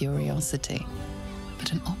mere curiosity,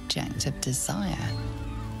 but an object of desire.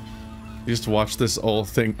 You just watch this all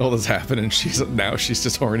this happen, and she's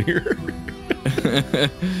just hornier.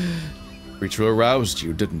 Ritual aroused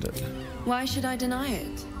you, didn't it? Why should I deny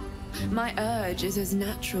it? My urge is as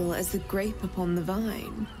natural as the grape upon the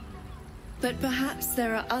vine. But perhaps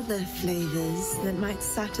there are other flavors that might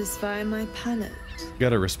satisfy my palate.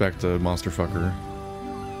 Gotta respect a monster fucker.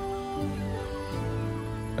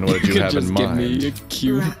 And what did you have in mind? Give me a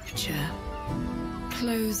cue. Rapture.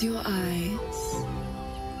 Close your eyes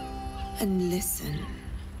and listen.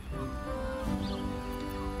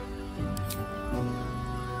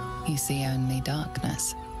 You see only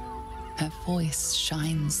darkness. Her voice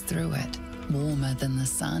shines through it, warmer than the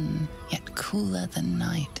sun, yet cooler than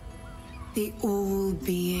night. The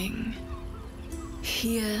all-being.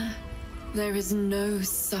 Here, there is no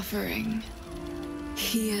suffering.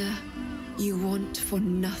 Here, you want for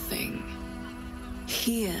nothing.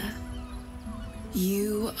 Here,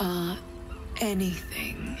 you are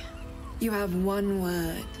anything. You have one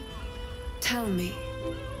word. Tell me,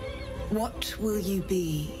 what will you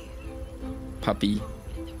be? Puppy.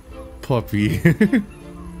 Puppy.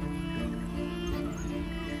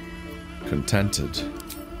 Contented.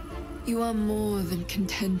 You are more than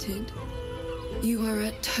contented. You are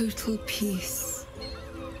at total peace.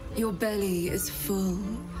 Your belly is full.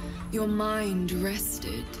 Your mind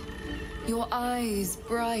rested. Your eyes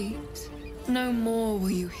bright. No more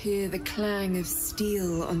will you hear the clang of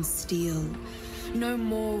steel on steel. No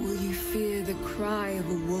more will you fear the cry of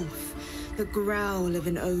a wolf, the growl of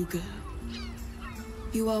an ogre.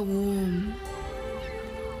 You are warm.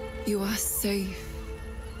 You are safe.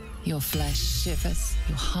 Your flesh shivers,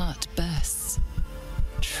 your heart bursts.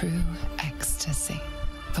 True ecstasy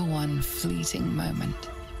for one fleeting moment.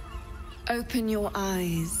 Open your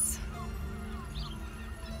eyes.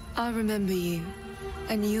 I'll remember you,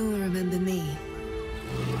 and you'll remember me.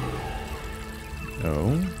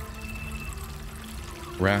 Oh.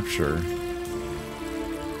 Rapture.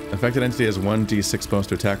 Affected entity has 1d6 bonus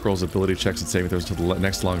to attack rolls, ability checks, and saving throws until the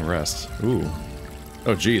next long rest. Ooh.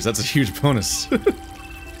 Oh geez, that's a huge bonus.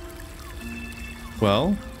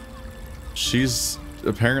 Well, she's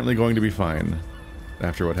apparently going to be fine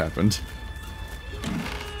after what happened.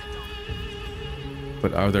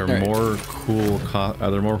 But are there more cool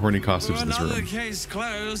are there more horny costumes in this room? Another case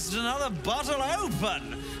closed, another bottle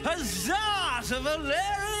open. Huzzah to Valeria!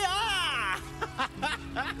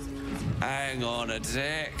 Hang on a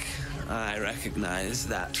tick. I recognize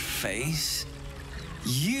that face.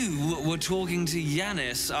 You were talking to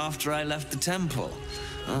Yanis after I left the temple.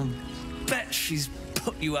 I'll bet she's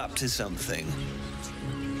put you up to something.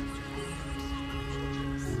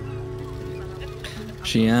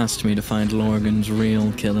 She asked me to find Lorgan's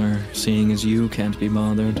real killer, seeing as you can't be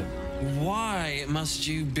bothered. Why must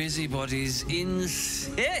you busybodies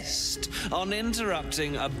insist on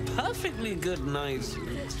interrupting a perfectly good night?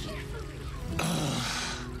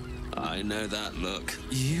 I know that look.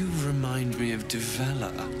 You remind me of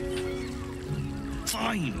Divella.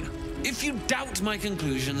 Fine. If you doubt my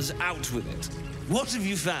conclusions, out with it. What have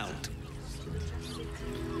you found?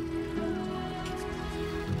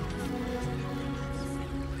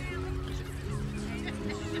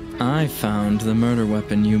 I found the murder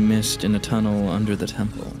weapon you missed in a tunnel under the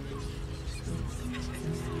temple.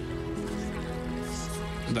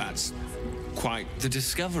 That's quite the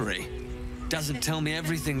discovery. Doesn't tell me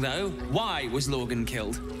everything, though. Why was Lorgan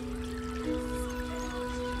killed?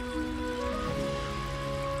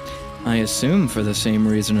 I assume for the same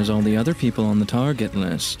reason as all the other people on the target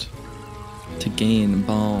list. To gain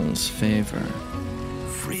Baal's favor.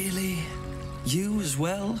 Really? You as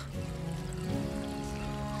well?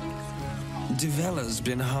 Divella's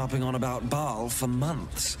been harping on about Baal for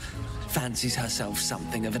months. Fancies herself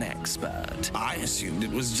something of an expert. I assumed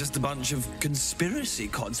it was just a bunch of conspiracy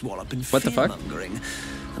codswallop and fear-mongering.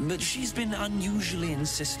 But she's been unusually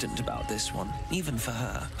insistent about this one, even for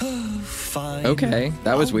her. Fine. Okay,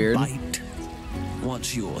 that was weird. Right.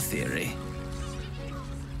 What's your theory?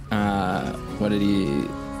 What did he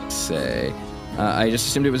say? I just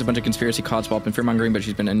assumed it was a bunch of conspiracy codswallop and fear-mongering, but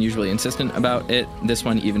she's been unusually insistent about it. This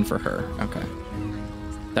one even for her. Okay.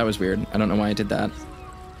 That was weird. I don't know why I did that.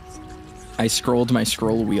 I scrolled my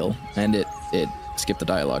scroll wheel, and it skipped the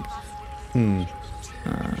dialogue. Can't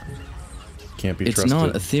be trusted. It's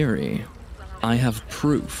not a theory. I have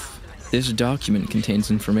proof. This document contains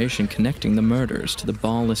information connecting the murders to the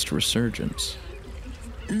Baalist resurgence.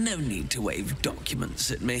 No need to wave documents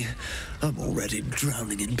at me. I'm already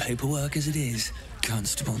drowning in paperwork as it is.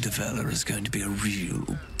 Constable Divella is going to be a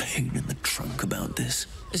real pain in the trunk about this.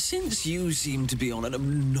 Since you seem to be on an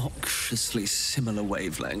obnoxiously similar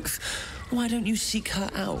wavelength, why don't you seek her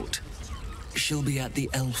out? She'll be at the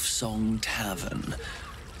Elf Song Tavern.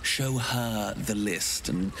 Show her the list,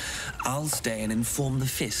 and I'll stay and inform the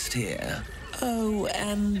Fist here. Oh,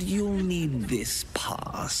 and you'll need this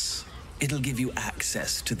pass. It'll give you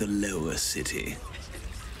access to the lower city.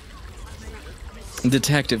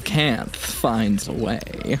 Detective Canth finds a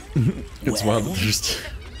way. It's Well, wild. Just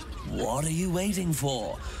what are you waiting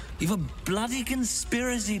for? You've a bloody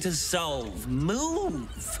conspiracy to solve.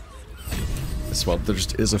 Move! it's wild. There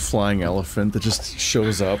just is a flying elephant that just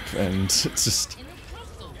shows up, and it's just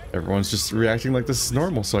everyone's just reacting like this is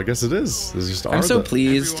normal. So I guess it is. There's just I'm so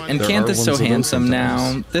pleased, and Canth is so handsome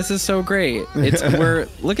now. This is so great. It's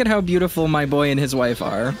look at how beautiful my boy and his wife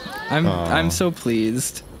are. I'm so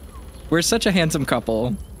pleased. We're such a handsome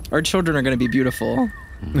couple. Our children are going to be beautiful.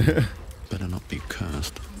 Better not be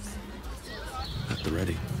cursed. At the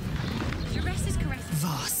ready.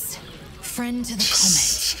 Voss, friend to the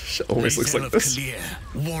comet. Always looks like this. Kalir,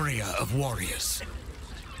 warrior of warriors.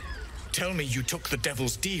 Tell me you took the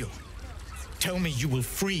devil's deal. Tell me you will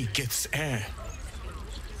free Gith's heir.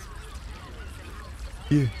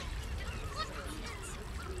 Yeah.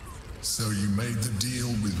 So you made the deal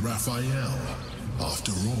with Raphael,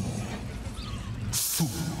 after all. Fool.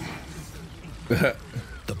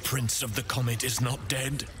 The Prince of the Comet is not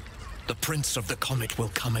dead. The Prince of the Comet will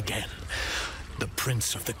come again. The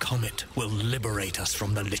Prince of the Comet will liberate us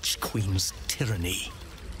from the Lich Queen's tyranny.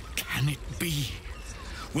 Can it be?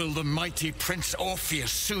 Will the mighty Prince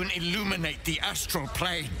Orpheus soon illuminate the astral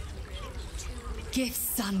plane? Gith's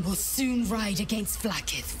son will soon ride against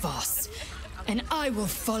Vlaakith, Voss, and I will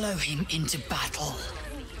follow him into battle.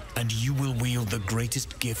 And you will wield the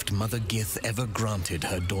greatest gift Mother Gith ever granted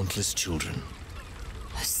her dauntless children.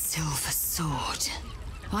 A silver sword.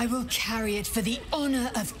 I will carry it for the honor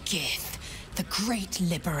of Gith, the great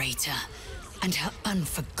liberator, and her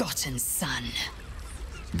unforgotten son.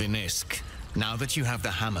 Vinisk, now that you have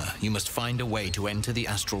the hammer, you must find a way to enter the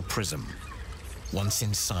astral prism. Once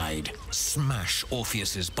inside, smash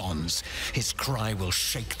Orpheus's bonds. His cry will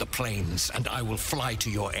shake the plains, and I will fly to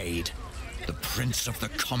your aid. The Prince of the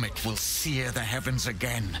Comet will sear the heavens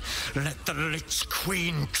again. Let the Lich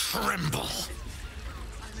Queen tremble.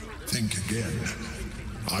 Think again.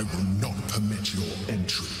 I will not permit your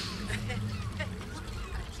entry.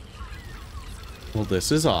 Well,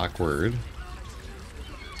 this is awkward.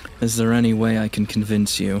 Is there any way I can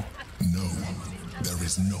convince you? No, there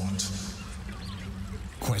is not.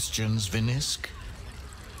 Questions, Vinisk?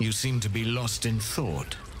 You seem to be lost in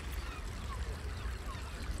thought.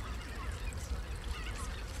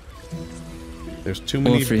 There's too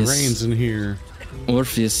many brains in here.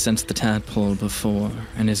 Orpheus sensed the tadpole before,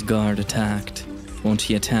 and his guard attacked. Won't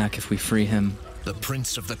he attack if we free him? The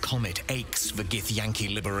Prince of the Comet aches for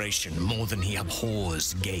Githyanki liberation more than he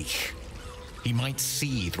abhors Geich. He might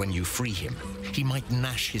seethe when you free him. He might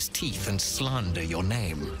gnash his teeth and slander your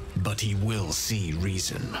name. But he will see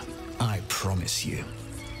reason. I promise you.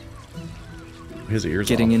 His ears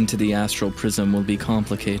Getting off. into the astral prism will be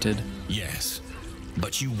complicated. Yes,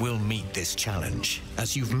 but you will meet this challenge,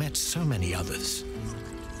 as you've met so many others.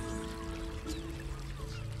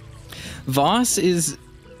 Voss is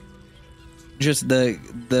just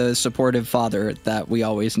the supportive father that we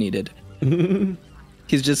always needed.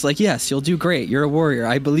 He's just like, yes, you'll do great. You're a warrior.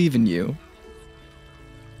 I believe in you.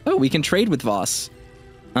 Oh, we can trade with Voss.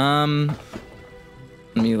 Let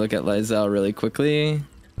me look at Lysel really quickly.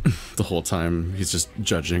 The whole time he's just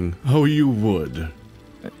judging. Oh, you would.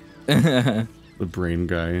 The brain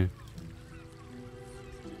guy.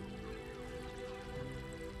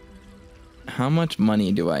 How much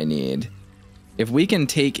money do I need? If we can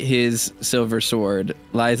take his silver sword,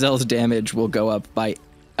 Lysel's damage will go up by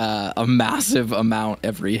a massive amount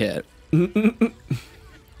every hit.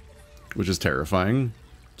 Which is terrifying.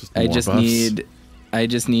 I just need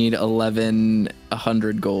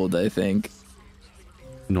 1,100 gold, I think.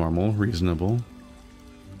 Normal, reasonable.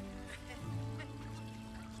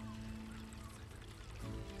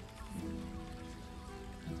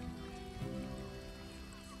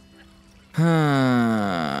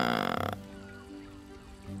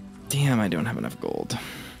 Damn, I don't have enough gold.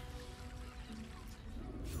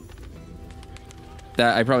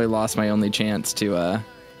 That I probably lost my only chance to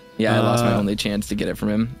yeah, I lost my only chance to get it from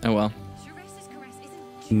him. Oh well.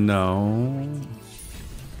 No.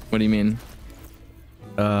 What do you mean?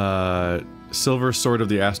 Silver Sword of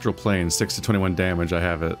the Astral Plane, 6 to 21 damage, I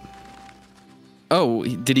have it. Oh,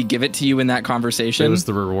 did he give it to you in that conversation? It was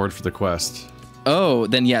the reward for the quest. Oh,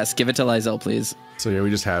 then yes, give it to Lysel, please. So yeah, we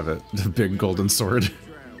just have it. The big golden sword.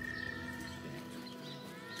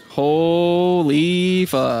 Holy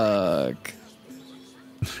fuck.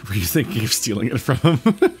 Were you thinking of stealing it from him?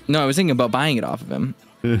 No, I was thinking about buying it off of him.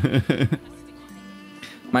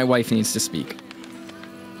 My wife needs to speak.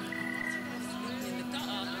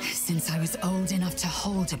 since I was old enough to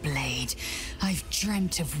hold a blade, I've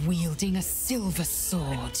dreamt of wielding a silver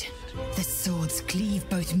sword. The swords cleave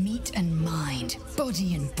both meat and mind,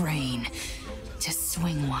 body and brain. To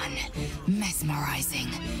swing one, mesmerizing.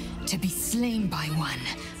 To be slain by one,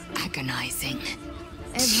 agonizing.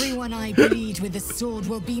 Everyone I bleed with a sword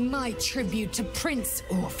will be my tribute to Prince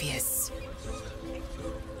Orpheus.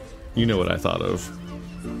 You know what I thought of.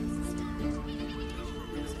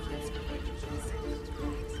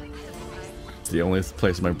 It's the only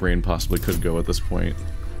place my brain possibly could go at this point.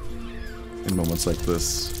 In moments like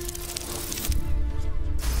this.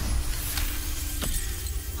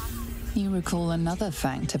 You recall another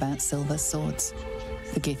fact about silver swords.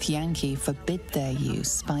 The Githyanki forbid their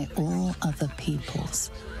use by all other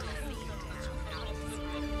peoples.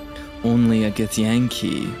 Only a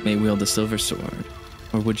Githyanki may wield a silver sword.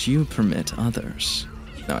 Or would you permit others?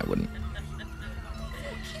 No, I wouldn't.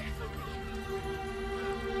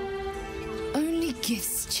 Only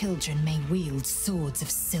Gith's children may wield swords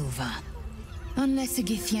of silver. Unless a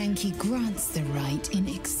Githyanki grants the right in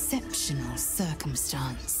exceptional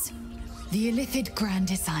circumstance. The illithid Grand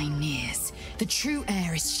Design nears. The true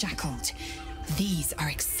heir is shackled. These are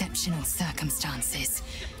exceptional circumstances.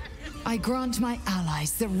 I grant my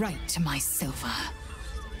allies the right to my silver.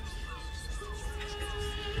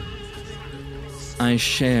 I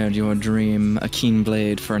shared your dream, a keen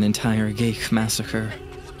blade for an entire Geich massacre.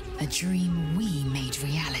 A dream we made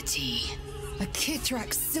reality. A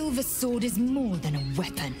Kithrak's silver sword is more than a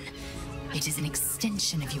weapon. It is an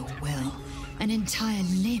extension of your will, an entire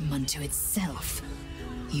limb unto itself.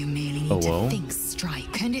 You merely need to think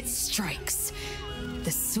strike, and it strikes.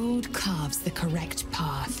 The sword carves the correct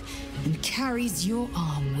path and carries your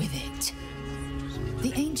arm with it.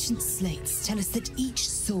 The ancient slates tell us that each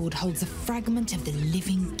sword holds a fragment of the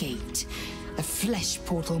living gate, a flesh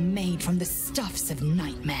portal made from the stuffs of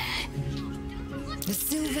nightmare. The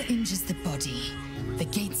silver injures the body, the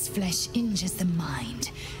gate's flesh injures the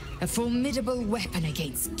mind, a formidable weapon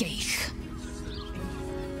against Geich.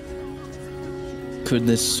 Could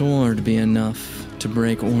this sword be enough to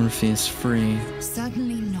break Orpheus free?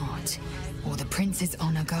 Certainly not, or the Prince's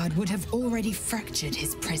honor guard would have already fractured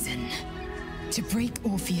his prison. To break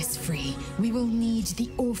Orpheus free, we will need the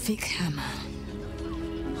Orphic Hammer.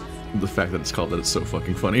 The fact that it's called that is so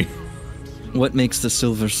fucking funny. What makes the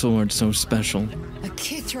silver sword so special? A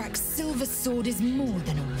Kithrak's silver sword is more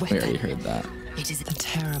than a weapon. We already heard that. It is a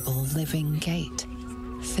terrible living gate,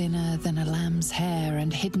 thinner than a lamb's hair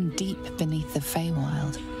and hidden deep beneath the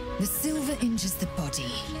Feywild. The silver injures the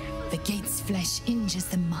body, the gate's flesh injures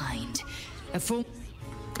the mind. All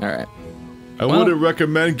right. I wouldn't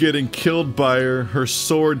recommend getting killed by her. Her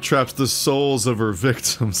sword traps the souls of her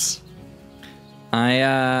victims.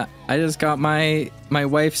 I just got my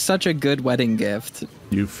wife such a good wedding gift.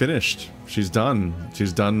 You finished. She's done.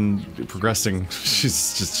 She's done progressing.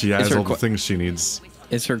 She has all the things she needs.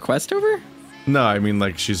 Is her quest over? No, I mean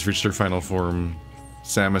like she's reached her final form.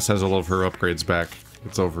 Samus has all of her upgrades back.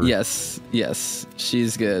 It's over. Yes,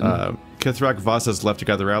 she's good. Kithrak Voss has left to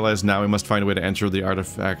gather allies. Now we must find a way to enter the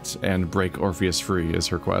artifact and break Orpheus free is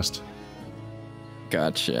her quest.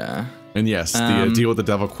 Gotcha. And yes, the Deal with the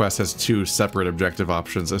Devil quest has two separate objective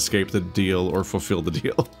options. Escape the deal or fulfill the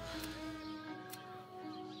deal.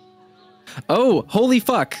 Oh, holy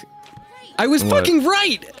fuck. I was fucking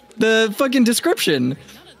right! The fucking description.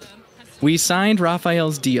 We signed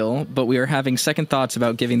Raphael's deal, but we are having second thoughts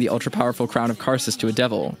about giving the ultra-powerful crown of Karsus to a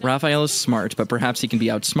devil. Raphael is smart, but perhaps he can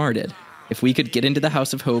be outsmarted. If we could get into the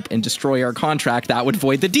House of Hope and destroy our contract, that would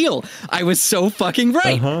void the deal. I was so fucking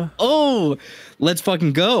right. Oh, let's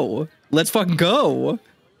fucking go. Let's fucking go.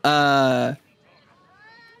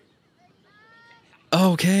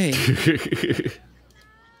 Okay.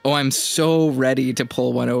 Oh, I'm so ready to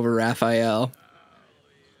pull one over Raphael.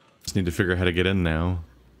 Just need to figure out how to get in now.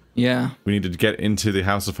 Yeah. We need to get into the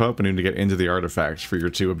House of Hope and we need to get into the artifact for your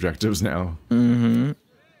two objectives now. Mm-hmm.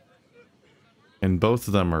 And both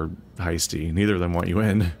of them are heisty. Neither of them want you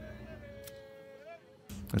in.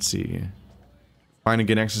 Let's see. Find and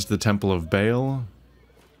gain access to the Temple of Baal.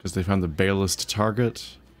 Because they found the Baalist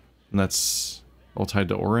target. And that's all tied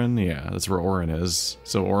to Orin? Yeah, that's where Orin is.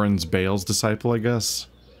 So Orin's Baal's disciple, I guess.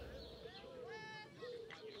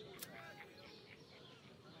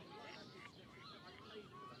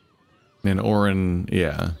 And Orin,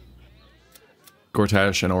 yeah.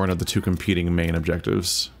 Gortash and Orin are the two competing main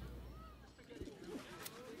objectives.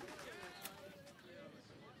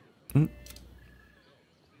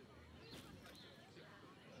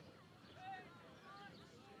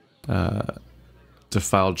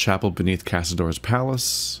 Defiled chapel beneath Cassador's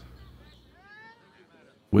palace.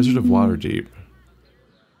 Wizard of Waterdeep.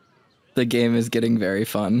 The game is getting very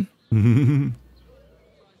fun.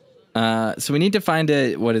 So we need to find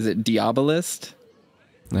a, what is it, Diabolist?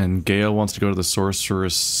 And Gale wants to go to the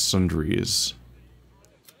Sorceress Sundries.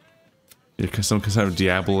 Some kind of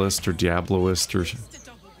Diabolist or Diabloist or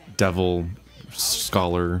Devil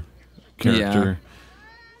Scholar character.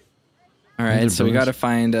 Yeah. Alright, so we gotta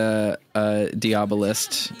find a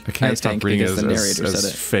Diabolist. I can't stop reading it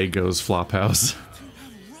as Fago's Flophouse.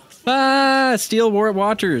 Ah! Steel War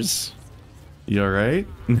Watchers! You alright?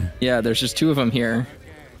 Yeah, there's just 2 of them here.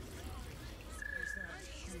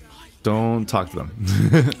 Don't talk to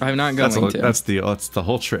them. I'm not going to. That's the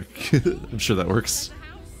whole trick. I'm sure that works.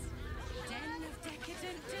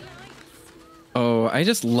 Oh, I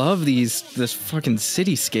just love this fucking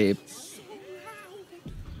cityscape.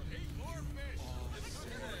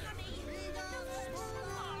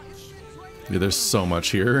 Yeah, there's so much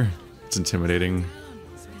here. It's intimidating.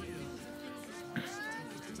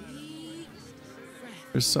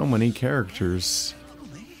 There's so many characters.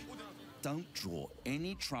 Don't draw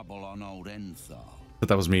any trouble on old Enthar. But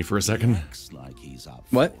that was me for a second. Looks like he's up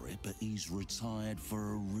what? For it, but he's retired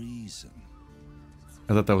for a reason.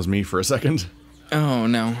 I thought that was me for a second. Oh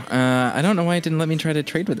no. I don't know why it didn't let me try to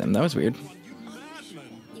trade with him. That was weird.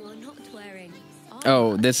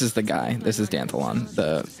 Oh, this is the guy. This is Danthalon,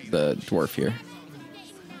 the dwarf here.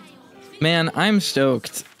 Man, I'm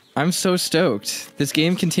stoked. I'm so stoked. This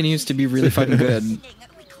game continues to be really fucking good.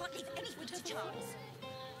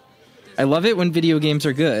 I love it when video games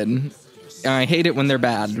are good. And I hate it when they're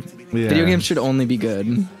bad. Yeah. Video games should only be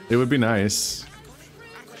good. It would be nice.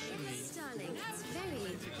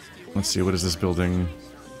 Let's see, what is this building?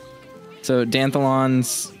 So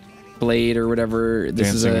Danthalon's blade or whatever. This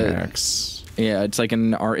Dancing is a axe. Yeah, it's like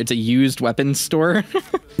it's a used weapons store.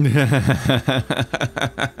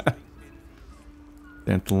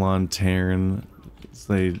 Danthalon, Terran.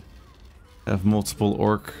 They have multiple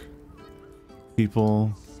orc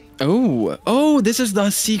people. Oh, this is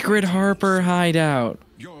the secret Harper hideout.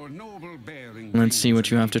 Let's see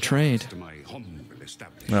what you have to trade.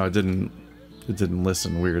 No, it didn't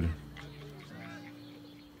listen. Weird.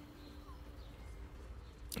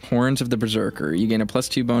 Horns of the Berserker. You gain a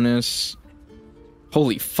 +2 bonus.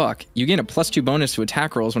 Holy fuck. You gain a +2 bonus to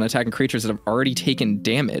attack rolls when attacking creatures that have already taken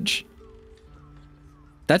damage.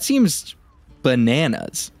 That seems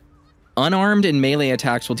bananas. Unarmed and melee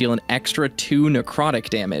attacks will deal an extra 2 necrotic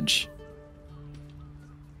damage.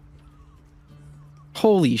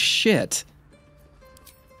 Holy shit.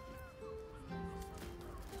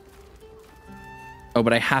 Oh,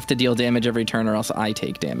 but I have to deal damage every turn or else I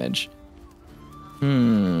take damage.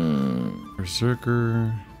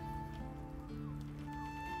 Berserker.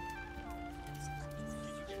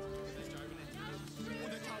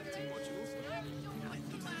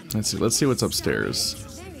 Let's see what's upstairs.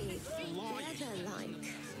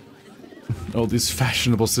 Oh, these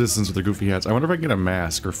fashionable citizens with their goofy hats. I wonder if I can get a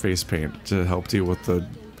mask or face paint to help deal with the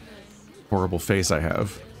horrible face I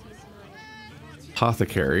have.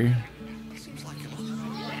 Apothecary.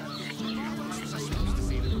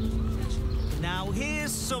 Now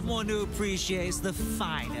here's someone who appreciates the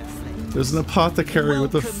finer things. There's an apothecary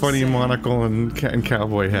with a funny monocle and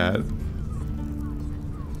cowboy hat.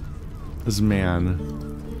 This man.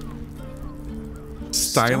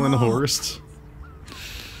 Styling Horst.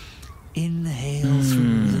 Inhale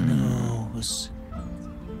through the nose.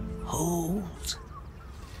 Hold.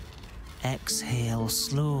 Exhale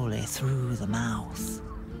slowly through the mouth.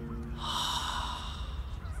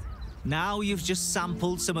 Now you've just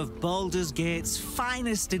sampled some of Baldur's Gate's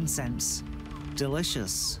finest incense.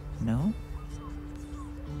 Delicious, no?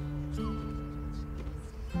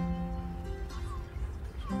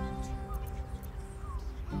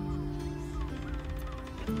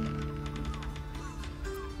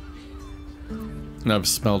 I've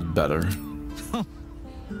smelled better.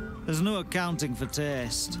 There's no accounting for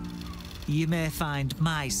taste. You may find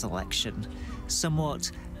my selection somewhat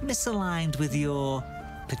misaligned with your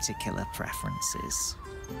particular preferences.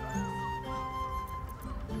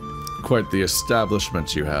 Quite the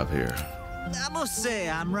establishment you have here. I must say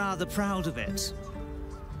I'm rather proud of it.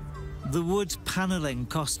 The wood paneling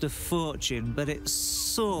cost a fortune, but it's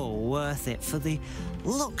so worth it for the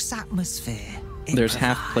luxe atmosphere. There's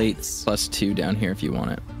half plates +2 down here if you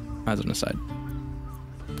want it, as an aside.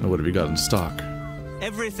 What have you got in stock?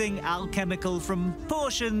 Everything alchemical from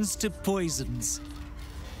potions to poisons.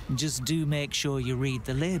 Just do make sure you read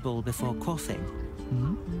the label before quaffing.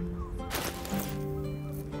 Hmm?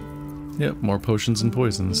 Yep, more potions and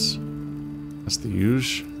poisons. That's the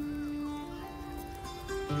usual.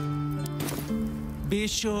 Be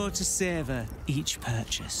sure to savor each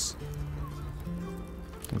purchase.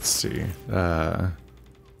 Let's see.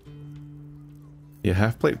 Yeah,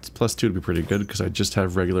 half plate plus 2 would be pretty good because I just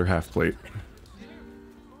have regular half plate.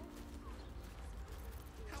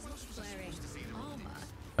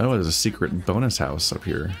 Oh, there's a secret bonus house up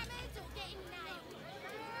here.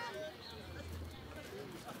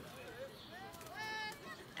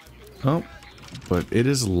 Oh, but it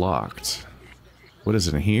is locked. What is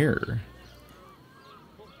in here?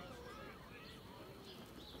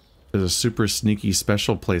 There's a super sneaky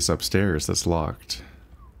special place upstairs that's locked.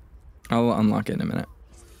 I'll unlock it in a minute.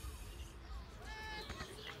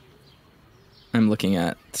 I'm looking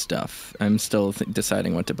at stuff. I'm still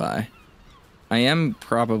deciding what to buy. I am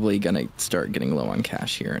probably gonna start getting low on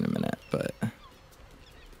cash here in a minute, but...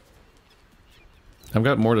 I've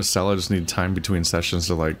got more to sell. I just need time between sessions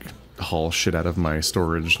to, like, haul shit out of my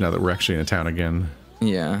storage now that we're actually in a town again.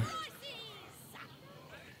 Yeah.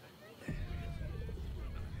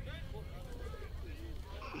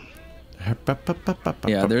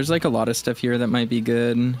 Yeah, there's like a lot of stuff here that might be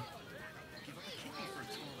good.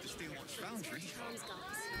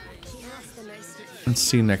 Let's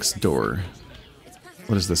see next door.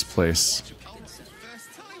 What is this place?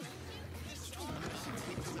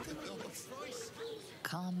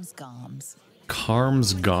 Carm's Garms.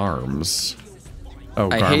 Carm's Garms.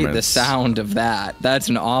 Oh, I garments. hate the sound of that. That's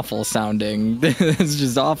an awful sounding. It's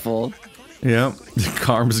just awful. Yep,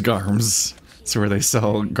 Carm's Garms. It's where they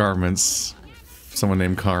sell garments. Someone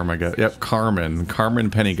named Carm, I guess. Yep, Carmen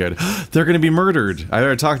Pennygood. They're gonna be murdered. I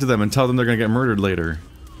gotta talk to them and tell them they're gonna get murdered later.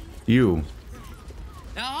 You.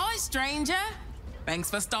 Ahoy, stranger.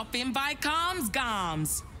 Thanks for stopping by Carm's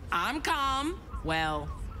Garms. I'm Carm. Well,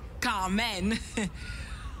 Carmen.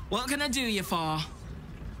 What can I do you for?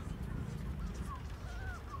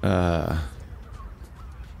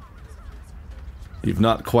 You've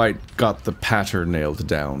not quite got the pattern nailed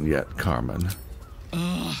down yet, Carmen.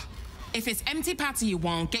 Ugh. If it's empty patter you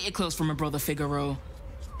want, get your clothes from my brother Figaro.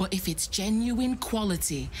 But if it's genuine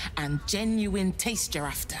quality and genuine taste you're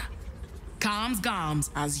after, Carm's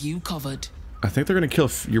Garms has you covered. I think they're gonna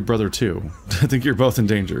kill your brother too. I think you're both in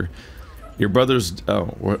danger. Your brother's... Oh,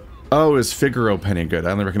 what? Oh, is Figaro Pennygood.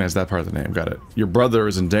 I only recognize that part of the name. Got it. Your brother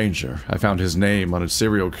is in danger. I found his name on a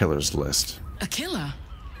serial killer's list. A killer?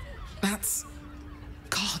 That's...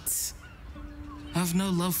 gods. I've no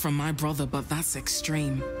love from my brother, but that's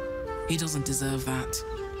extreme. He doesn't deserve that.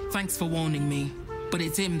 Thanks for warning me, but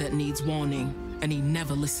it's him that needs warning, and he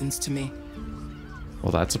never listens to me.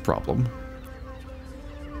 Well, that's a problem.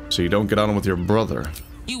 So you don't get on with your brother.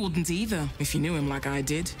 You wouldn't either, if you knew him like I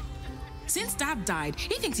did. Since Dad died,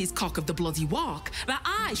 he thinks he's cock of the bloody walk, that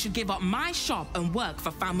I should give up my shop and work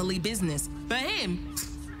for family business. For him,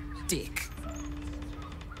 dick.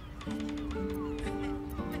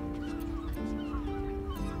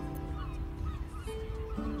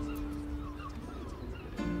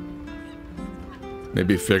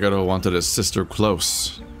 Maybe Figaro wanted his sister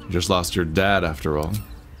close. You just lost your dad, after all.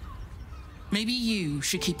 Maybe you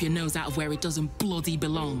should keep your nose out of where it doesn't bloody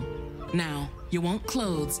belong. Now, you want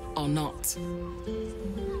clothes or not?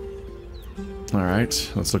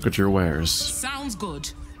 Alright, let's look at your wares. Sounds good.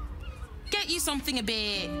 Get you something a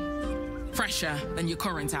bit fresher than your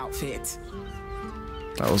current outfit.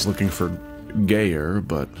 I was looking for gayer,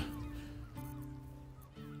 but...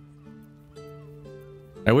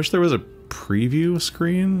 I wish there was a preview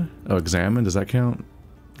screen? Oh, examine, does that count?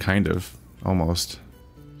 Kind of. Almost.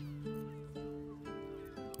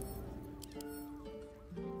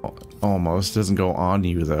 Almost. Doesn't go on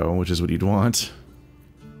you, though, which is what you'd want.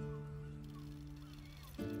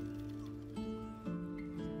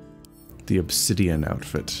 The obsidian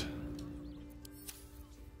outfit.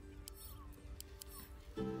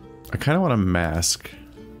 I kind of want a mask,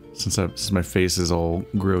 since my face is all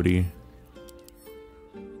grody.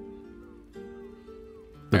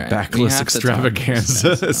 The backless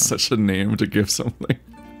extravaganza is such a name to give something.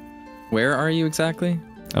 Where are you exactly?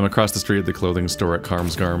 I'm across the street at the clothing store at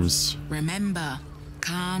Carm's Garms. Remember,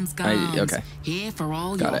 Carm's Garms. Okay. Here for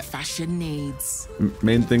all Got your it. fashion needs.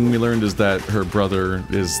 Main thing we learned is that her brother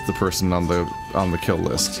is the person on the kill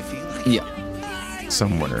list. Yeah.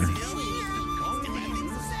 Somewhere.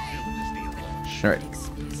 Alright.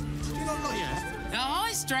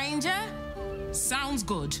 Ahoy, stranger. Sounds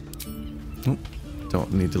good. Oh,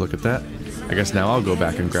 don't need to look at that. I guess now I'll go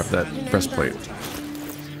back and grab that breastplate.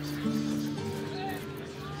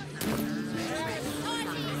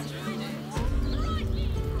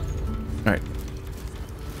 Alright.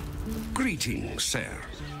 Greetings, sir.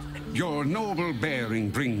 Your noble bearing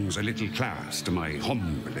brings a little class to my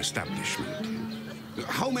humble establishment.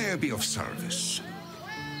 How may I be of service?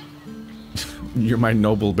 You're my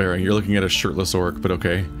noble bearing. You're looking at a shirtless orc, but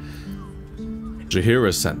okay.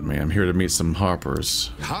 Jaheira sent me. I'm here to meet some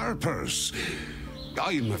harpers. Harpers?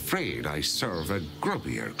 I'm afraid I serve a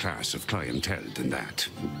grubbier class of clientele than that.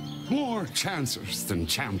 More chancers than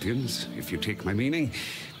champions, if you take my meaning.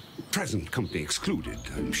 Present company excluded,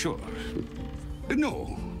 I'm sure.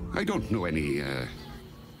 No, I don't know any,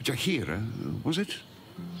 Jaheira, was it?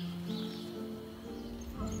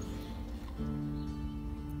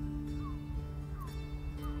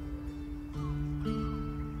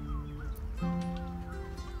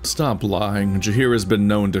 Stop lying. Jaheira's been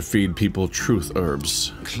known to feed people truth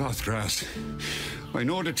herbs. Clothgrass. I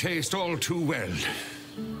know the taste all too well.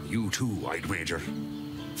 You too, I'd wager.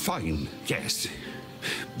 Fine, yes.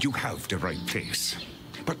 You have the right place.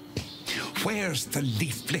 But where's the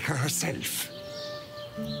leaf flicker herself?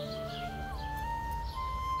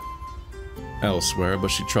 Elsewhere, but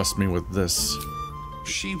she trusts me with this.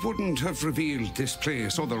 She wouldn't have revealed this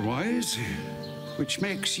place otherwise, which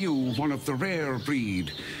makes you one of the rare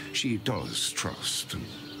breed she does trust.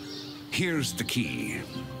 Here's the key.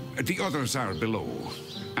 The others are below,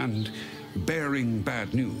 and bearing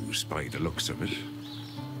bad news by the looks of it.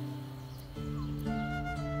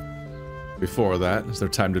 Before that, is there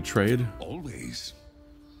time to trade? Always.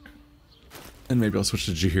 And maybe I'll switch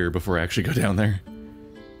to Jaheira before I actually go down there.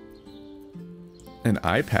 An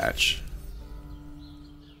eye patch.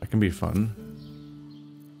 That can be fun.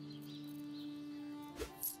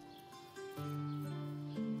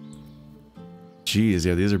 Jeez,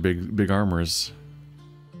 yeah, these are big armors.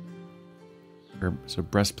 So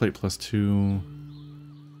breastplate +2.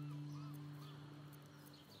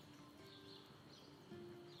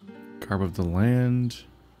 Garb of the land.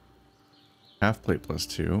 Half plate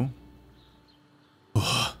 +2.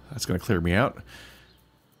 Oh, that's gonna clear me out. I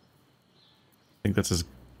think that's as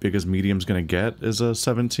big as medium's gonna get, is a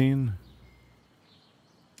 17.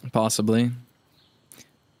 Possibly.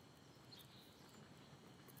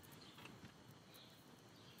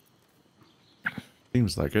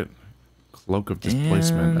 Seems like it. Cloak of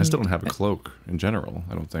displacement. I still don't have a cloak in general,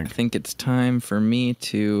 I don't think. I think it's time for me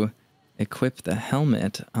to equip the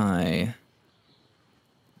helmet I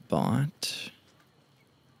bought.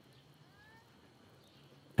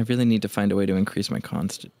 I really need to find a way to increase my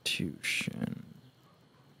constitution.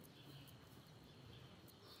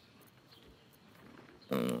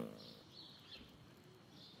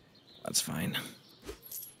 That's fine.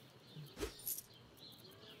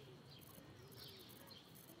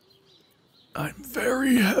 I'm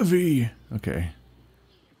very heavy. Okay.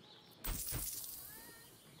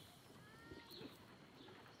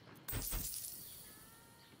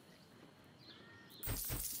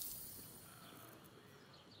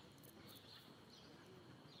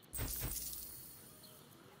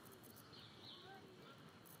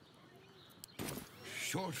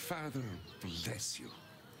 Short father, bless you.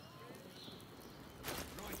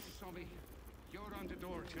 Right, Sobby. You're on the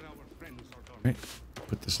door till our friends are done. Right.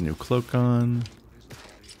 Put this new cloak on.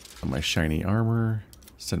 Put my shiny armor.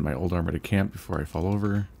 Send my old armor to camp before I fall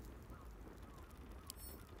over.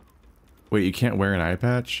 Wait, you can't wear an eye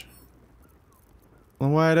patch? Well,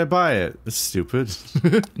 why did I buy it? That's stupid.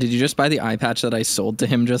 Did you just buy the eye patch that I sold to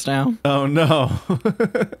him just now? Oh no.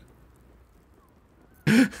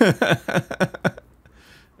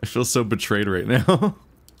 I feel so betrayed right now.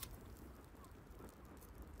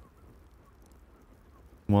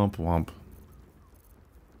 Womp womp.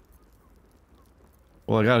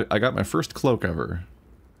 Well, I got my first cloak ever.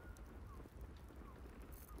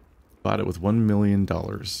 Bought it with $1 million.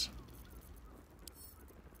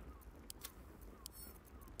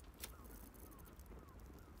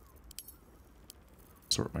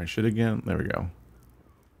 Sort my shit again. There we go.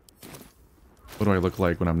 What do I look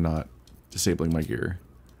like when I'm not disabling my gear?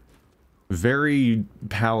 Very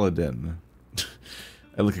paladin.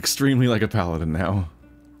 I look extremely like a paladin now.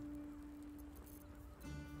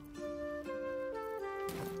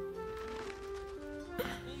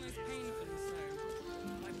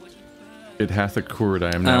 It hath occurred,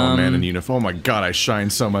 I am now a man in uniform. Oh my god, I shine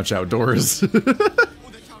so much outdoors. This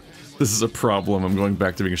is a problem. I'm going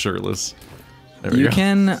back to being shirtless. There we go.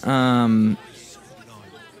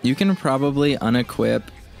 You can probably unequip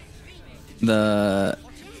the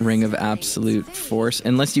Ring of Absolute Force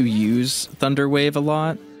unless you use Thunder Wave a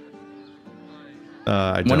lot.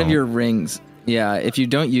 I don't. One of your rings. Yeah, if you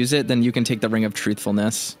don't use it, then you can take the Ring of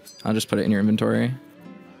Truthfulness. I'll just put it in your inventory.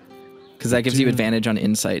 Because that gives you advantage on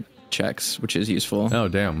insight checks, which is useful. Oh,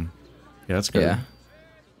 damn. Yeah, that's good. Yeah.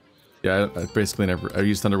 Yeah, I basically never... I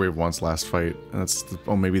used Thunder Wave once last fight, and that's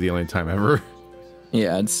maybe the only time ever.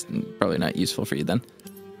 Yeah, it's probably not useful for you then.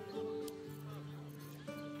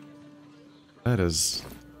 That is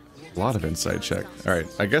a lot of insight check. Alright,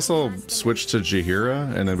 I guess I'll switch to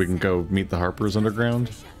Jaheira, and then we can go meet the Harpers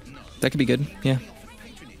underground. That could be good, yeah.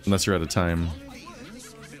 Unless you're out of time.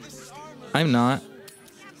 I'm not.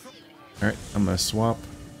 Alright, I'm gonna swap.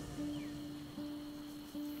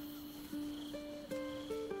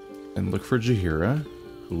 And look for Jaheira,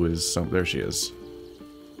 who is some. There she is.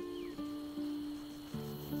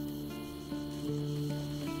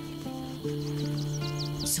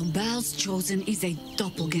 So Bal's chosen is a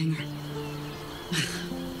doppelganger.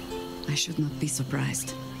 I should not be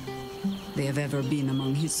surprised. They have ever been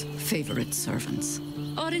among his favorite servants.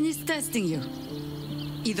 Orin is testing you.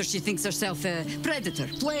 Either she thinks herself a predator,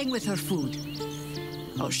 playing with her food,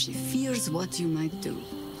 or she fears what you might do.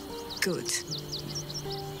 Good.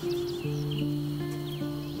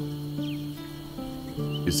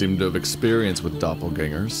 You seem to have experience with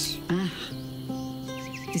doppelgangers. Ah.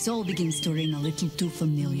 This all begins to ring a little too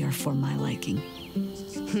familiar for my liking.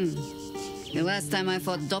 The last time I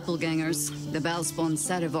fought doppelgangers, the Balspawn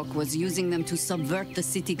Sarevok was using them to subvert the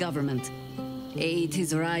city government, aid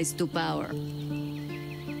his rise to power.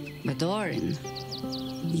 But Orin,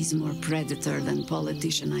 he's more predator than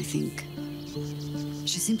politician, I think.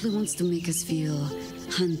 She simply wants to make us feel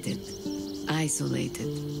hunted,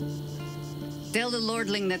 isolated. Tell the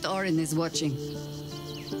Lordling that Orin is watching.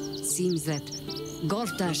 Seems that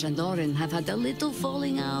Gortash and Orin have had a little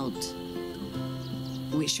falling out.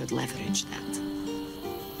 We should leverage that.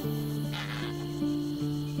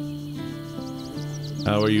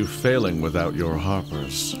 How are you failing without your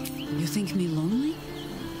Harpers? You think me lonely?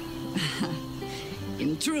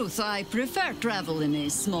 In truth, I prefer travel in a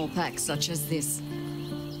small pack such as this.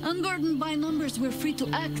 Unburdened by numbers, we're free to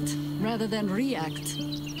act rather than react.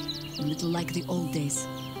 A little like the old days.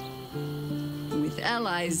 With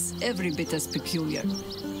allies every bit as peculiar.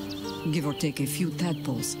 Give or take a few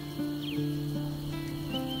tadpoles.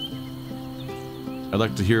 I'd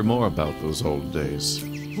like to hear more about those old days.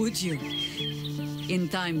 Would you? In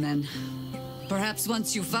time, then. Perhaps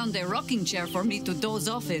once you found a rocking chair for me to doze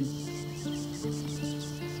off in.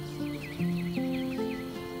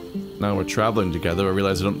 Now we're traveling together, I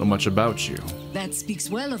realize I don't know much about you. That speaks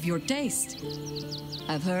well of your taste.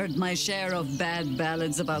 I've heard my share of bad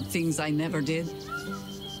ballads about things I never did.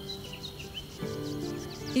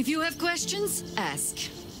 If you have questions, ask.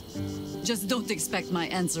 Just don't expect my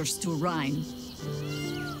answers to rhyme.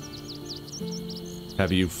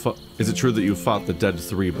 Have you is it true that you fought the Dead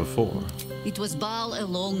Three before? It was Bal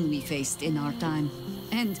alone we faced in our time.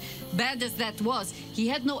 And bad as that was, he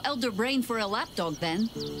had no elder brain for a lapdog then.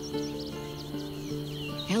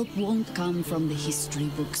 Help won't come from the history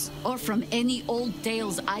books, or from any old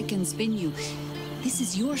tales I can spin you. This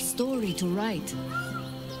is your story to write.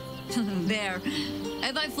 There.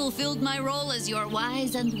 Have I fulfilled my role as your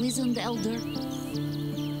wise and wizened elder?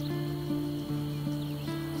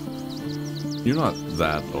 You're not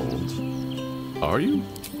that old, are you?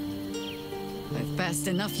 I've passed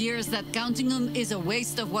enough years that counting them is a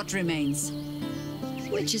waste of what remains.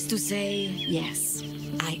 Which is to say, yes,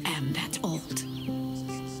 I am that old.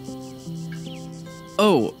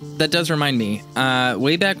 Oh, that does remind me.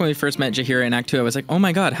 Way back when we first met Jaheira in Act 2, I was like, oh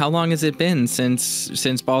my god, how long has it been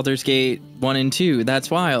since Baldur's Gate 1 and 2?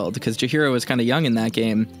 That's wild, because Jaheira was kind of young in that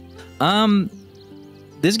game.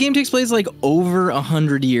 This game takes place like over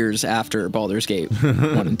 100 years after Baldur's Gate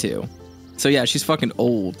 1 and 2. So yeah, she's fucking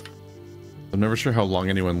old. I'm never sure how long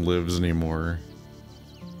anyone lives anymore.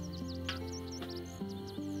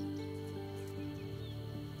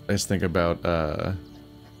 I just think about,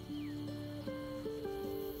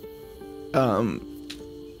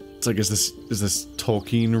 it's like, is this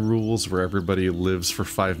Tolkien rules where everybody lives for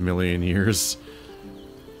 5 million years?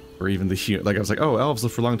 Or even like, I was like, oh, elves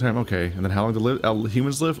live for a long time, okay. And then how long do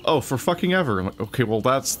humans live? Oh, for fucking ever. I'm like, okay, well,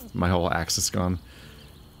 that's my whole axis gone.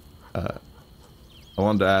 I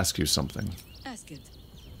wanted to ask you something. Ask it.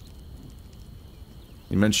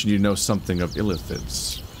 You mentioned you know something of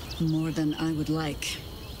Illithids. More than I would like.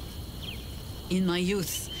 In my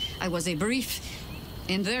youth, I was a brief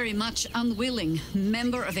and very much unwilling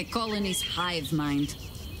member of a colony's hive mind.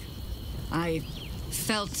 I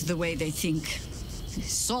felt the way they think,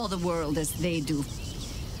 saw the world as they do.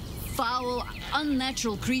 Foul,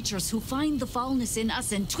 unnatural creatures who find the foulness in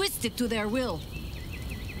us and twist it to their will.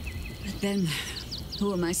 But then,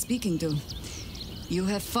 who am I speaking to? You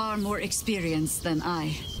have far more experience than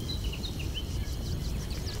I.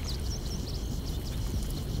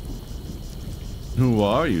 Who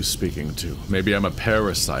are you speaking to? Maybe I'm a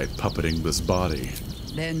parasite puppeting this body.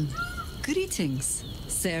 Then, greetings,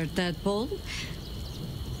 Sir Tadpole.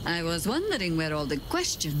 I was wondering where all the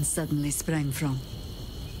questions suddenly sprang from.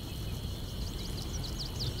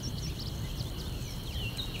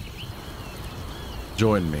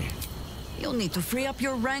 Join me. You'll need to free up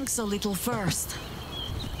your ranks a little first.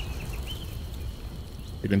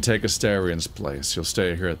 You can take Astarion's place. You'll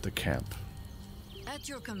stay here at the camp. At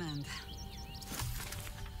your command.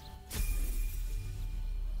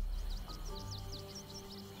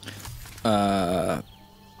 I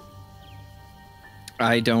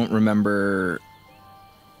don't remember.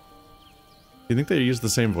 You think they used the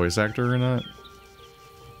same voice actor or not?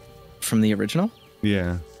 From the original?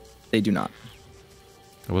 Yeah. They do not.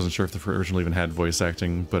 I wasn't sure if the original even had voice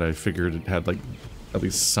acting, but I figured it had, like, at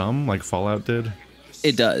least some, like Fallout did.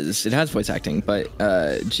 It does. It has voice acting, but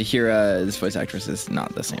Jaheira's voice actress is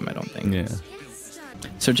not the same, I don't think. Yeah.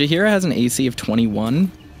 So Jaheira has an AC of 21.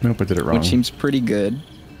 Nope, I did it wrong. Which seems pretty good.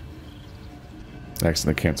 I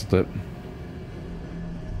accidentally canceled it.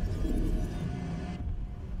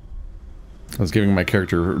 I was giving my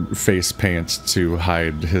character face paint to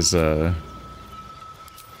hide his,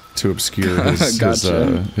 to obscure his,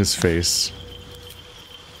 Gotcha. his face.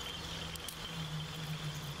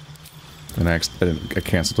 And I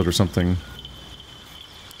canceled it or something.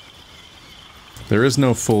 There is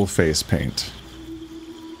no full face paint.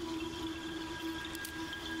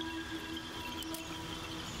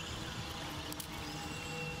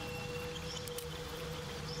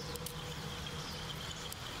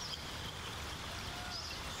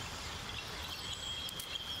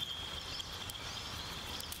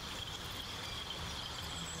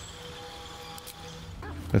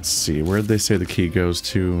 Let's see, where did they say the key goes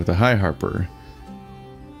to? The High Harper.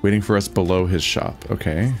 Waiting for us below his shop.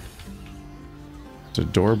 Okay. There's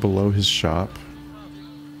a door below his shop.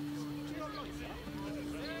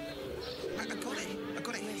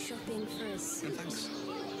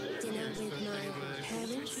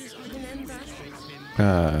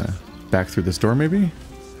 Back through this door, maybe?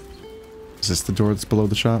 Is this the door that's below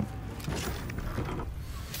the shop?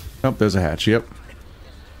 Oh, there's a hatch, yep.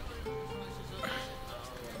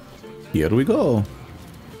 Here we go.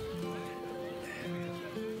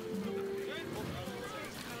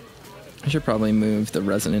 I should probably move the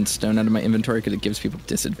resonance stone out of my inventory because it gives people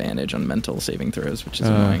disadvantage on mental saving throws, which is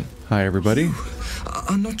annoying. Hi, everybody.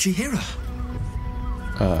 I'm not Jaheira.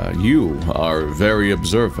 You are very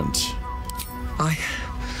observant.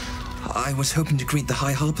 I was hoping to greet the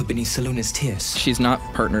High Harper beneath Salona's tears. She's not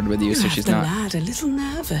partnered with you, so she's not. The lad a little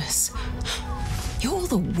nervous. You're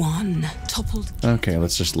the one toppled. Okay,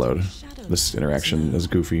 let's just load. This interaction is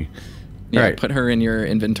goofy. Yeah, Alright. put her in your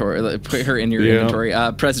inventory. Put her in your inventory.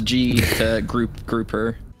 Press G to group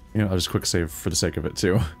her. You know, I'll just quick save for the sake of it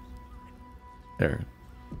too. There.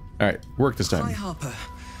 Alright, work this time. High Harper,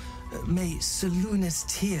 may Salona's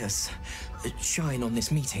tears shine on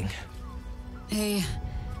this meeting. A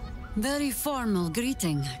very formal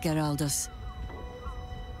greeting, Geraldus.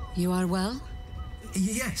 You are well?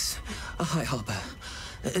 Yes, High Harper.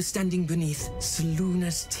 Standing beneath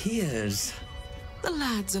Salona's tears. The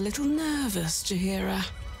lad's a little nervous, Jaheira.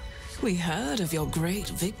 We heard of your great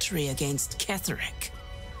victory against Ketheric.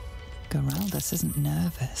 Geraldus isn't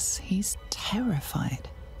nervous. He's terrified.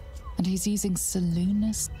 And he's using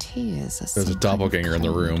Salona's tears as There's a doppelganger in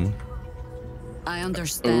the room. I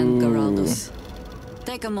understand, Geraldus.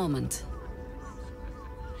 Take a moment.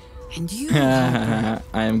 And you... I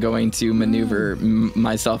am going to maneuver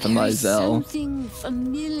myself and There's Lizelle something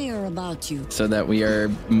familiar about you. so that we are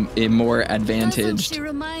more Doesn't advantaged. she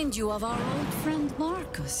remind you of our old friend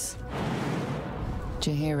Marcus?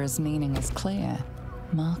 Jaheira's meaning is clear.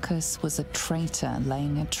 Marcus was a traitor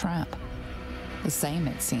laying a trap. The same,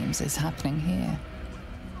 it seems, is happening here.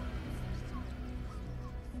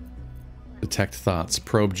 Detect thoughts.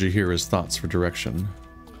 Probe Jaheira's thoughts for direction.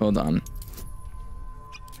 Hold on.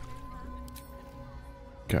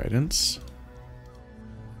 Guidance.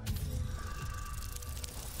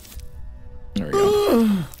 There we go.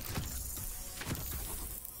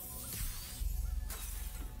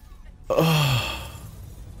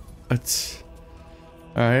 That's...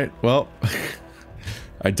 Alright, well...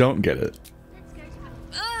 I don't get it.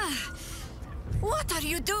 What are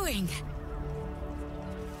you doing?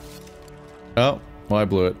 Oh, well, I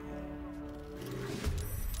blew it.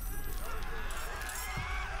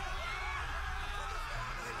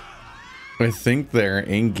 I think they're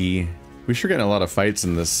Engi. We sure getting a lot of fights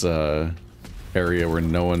in this area where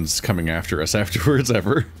no one's coming after us afterwards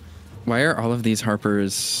ever. Why are all of these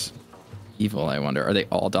Harpers evil, I wonder? Are they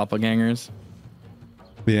all doppelgangers?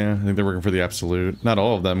 Yeah, I think they're working for the Absolute. Not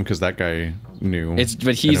all of them, because that guy knew.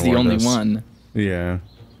 But he's the only one. Yeah.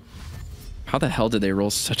 How the hell did they roll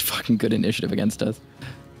such fucking good initiative against us?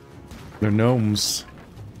 They're gnomes.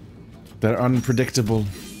 They're unpredictable.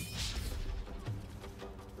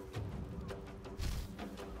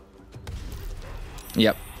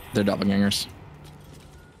 Yep, they're doppelgangers.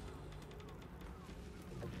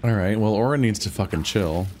 Alright, well, Aura needs to fucking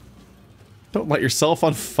chill. Don't light yourself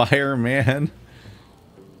on fire, man.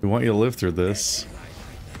 We want you to live through this.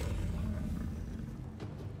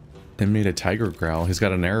 It made a tiger growl. He's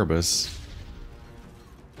got an Erebus.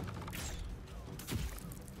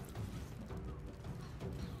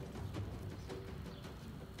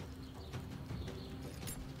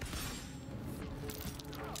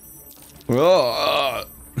 Oh.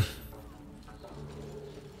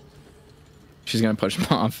 She's gonna push him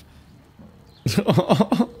off.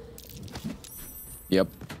 Yep.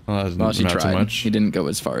 Well, she tried. Much. He didn't go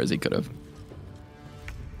as far as he could have.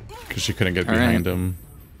 Because she couldn't get behind him.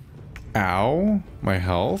 Ow. My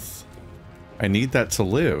health. I need that to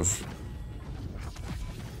live.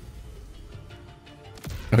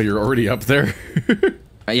 Oh, you're already up there?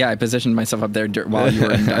 Yeah, I positioned myself up there while you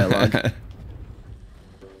were in dialogue.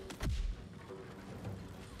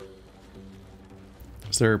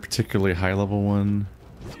 Is there a particularly high level one?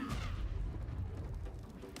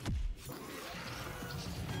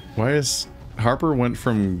 Why is Harper went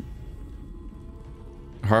from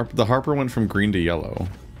the Harper went from green to yellow?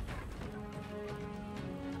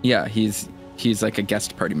 Yeah, he's like a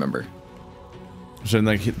guest party member. So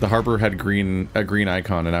like the Harper had a green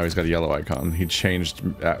icon and now he's got a yellow icon. He changed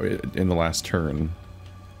in the last turn.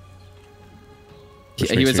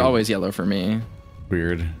 He was always yellow for me.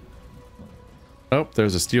 Weird. Oh,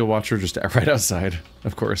 there's a steel watcher just right outside,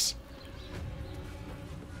 of course.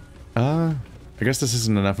 I guess this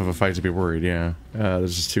isn't enough of a fight to be worried, yeah.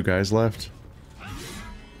 There's just 2 guys left.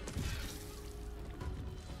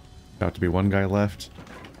 About to be 1 guy left.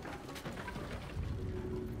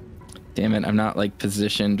 Damn it, I'm not like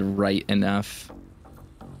positioned right enough.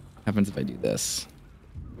 What happens if I do this?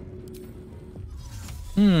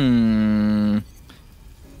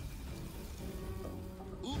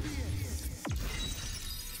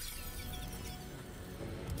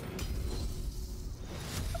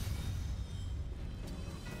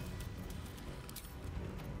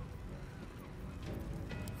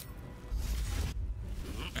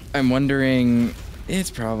 I'm wondering,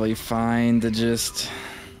 it's probably fine to just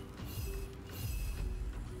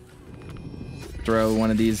throw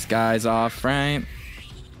one of these guys off, right?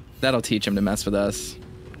 That'll teach him to mess with us.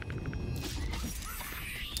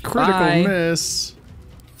 Critical miss.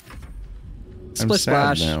 Split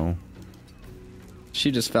splash. Now.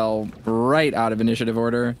 She just fell right out of initiative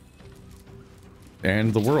order.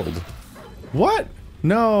 And the world. What?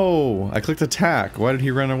 No! I clicked attack. Why did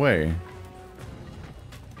he run away?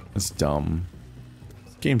 That's dumb.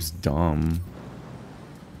 This game's dumb.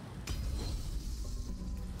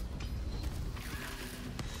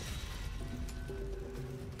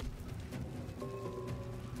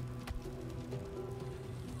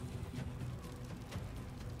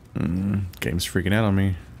 Game's freaking out on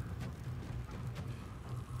me.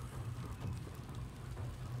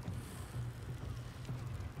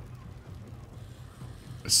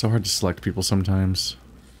 It's so hard to select people sometimes.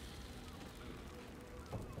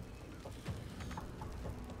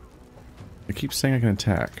 I keep saying I can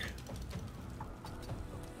attack.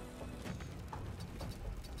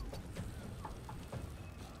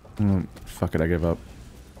 Fuck it, I give up.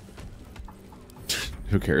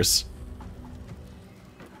 Who cares?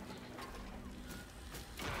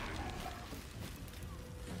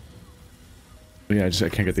 Yeah, I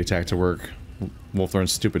can't get the attack to work.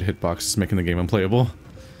 Wolfthorn's stupid hitbox is making the game unplayable.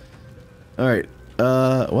 Alright,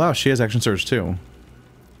 wow, she has action surge too.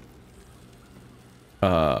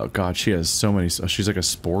 God, she has so many. She's like a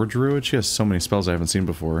spore druid. She has so many spells I haven't seen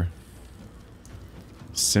before.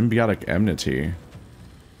 Symbiotic enmity.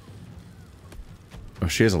 Oh,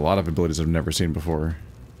 she has a lot of abilities I've never seen before.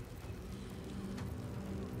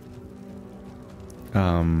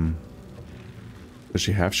 Does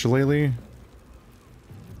she have Shillelagh?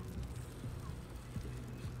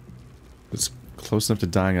 It's close enough to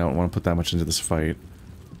dying. I don't want to put that much into this fight.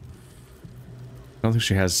 I don't think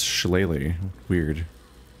she has Shillelagh. Weird.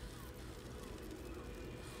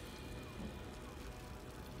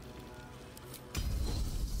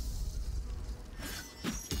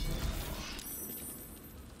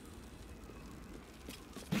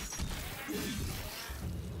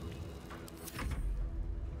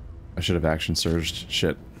 I should have action surged.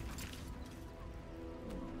 Shit.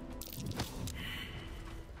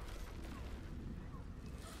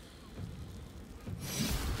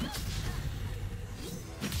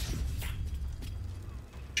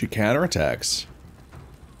 She counterattacks.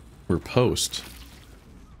 We're post.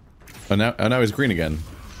 Oh, now he's green again.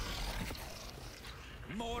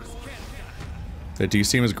 Do you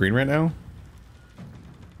see him as green right now?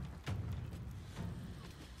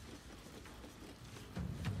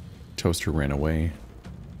 Toaster ran away.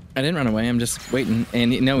 I didn't run away. I'm just waiting.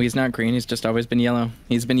 And no, he's not green. He's just always been yellow.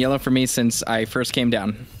 He's been yellow for me since I first came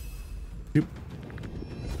down. Yep.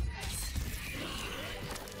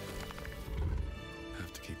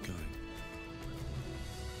 Have to keep going.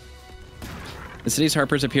 The city's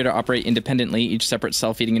harpers appear to operate independently, each separate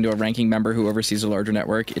cell feeding into a ranking member who oversees a larger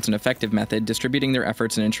network. It's an effective method, distributing their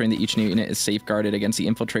efforts and ensuring that each new unit is safeguarded against the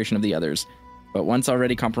infiltration of the others. But once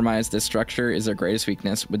already compromised, this structure is their greatest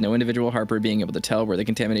weakness, with no individual harper being able to tell where the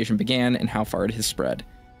contamination began and how far it has spread.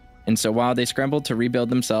 And so while they scramble to rebuild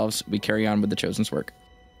themselves, we carry on with the Chosen's work.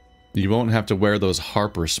 You won't have to wear those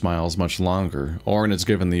harper smiles much longer. Orin has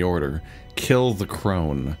given the order. Kill the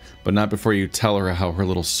crone, but not before you tell her how her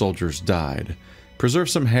little soldiers died. Preserve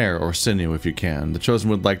some hair or sinew if you can. The Chosen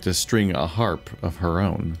would like to string a harp of her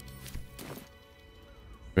own.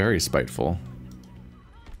 Very spiteful.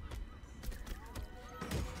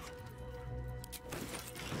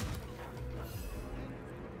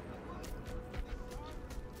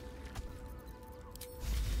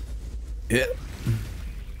 Yeah.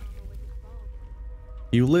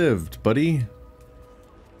 You lived, buddy.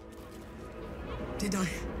 Did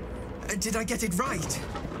I get it right?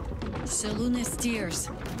 Shaluna's tears.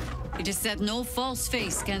 It is said no false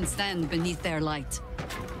face can stand beneath their light.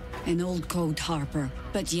 An old code, Harper.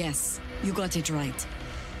 But yes, you got it right.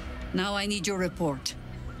 Now I need your report.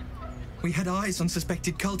 We had eyes on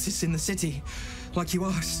suspected cultists in the city, like you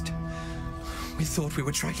asked. We thought we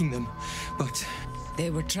were tracking them, but... They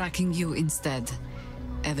were tracking you instead,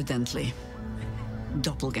 evidently.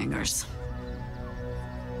 Doppelgangers.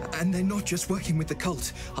 And they're not just working with the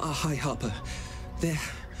cult, High Harper. They're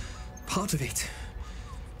part of it.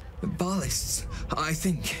 Ballists, I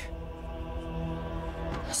think.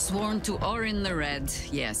 Sworn to Orin the Red,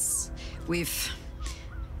 yes. We've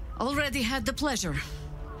already had the pleasure.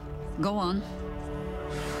 Go on.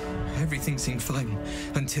 Everything seemed fine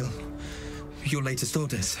until your latest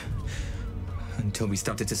orders. Until we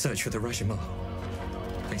started to search for the Rashomon.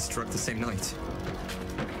 They struck the same night.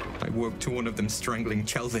 I woke to one of them strangling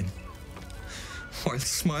Chelvin, while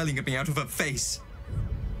smiling at me out of her face.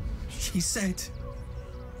 She said...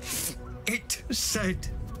 It said...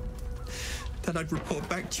 that I'd report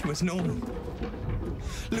back to you as normal.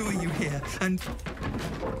 Lure you here, and...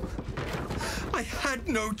 I had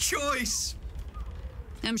no choice!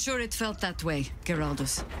 I'm sure it felt that way,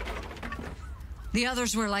 Geraldus. The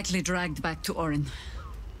others were likely dragged back to Orin.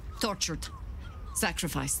 Tortured.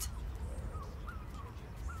 Sacrificed.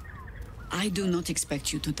 I do not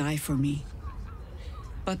expect you to die for me.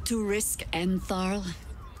 But to risk Entharl,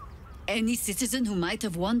 any citizen who might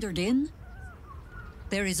have wandered in,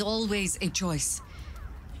 there is always a choice.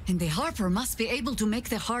 And the Harper must be able to make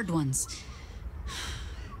the hard ones.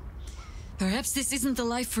 Perhaps this isn't the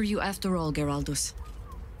life for you after all, Geraldus.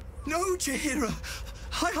 No, Jaheira!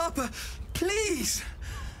 High Harper, please!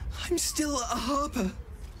 I'm still a Harper.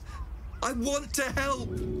 I want to help.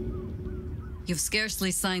 You've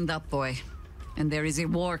scarcely signed up, boy. And there is a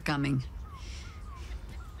war coming.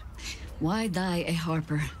 Why die a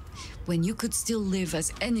Harper when you could still live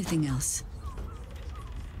as anything else?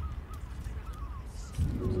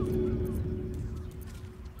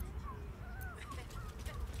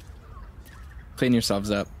 Clean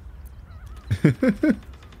yourselves up.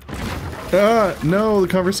 Ah, no, the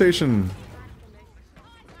conversation.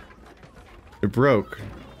 It broke.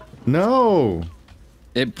 No.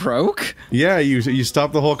 It broke? Yeah, you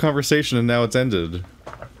stopped the whole conversation and now it's ended.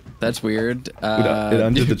 That's weird. It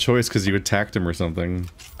undid the choice because you attacked him or something.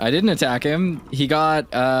 I didn't attack him. He got,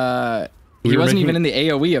 he wasn't even in the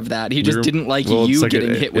AoE of that. He just didn't like you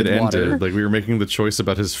getting hit with water. Ended. Like, we were making the choice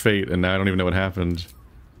about his fate, and now I don't even know what happened.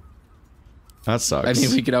 That sucks. I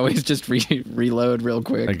mean, we could always just reload real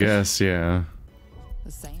quick. I guess, yeah.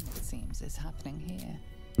 The same, it seems, is happening here.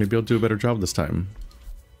 Maybe I'll do a better job this time.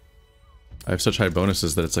 I have such high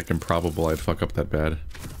bonuses that it's like improbable I'd fuck up that bad.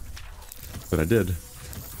 But I did.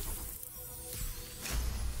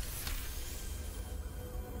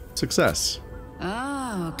 Success.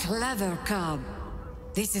 Oh, clever, Cobb.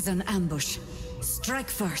 This is an ambush. Strike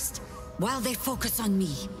first, while they focus on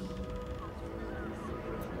me.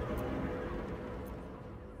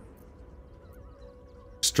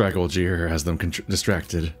 Straggle has them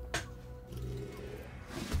distracted.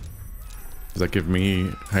 Does that give me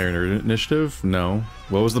higher initiative? No.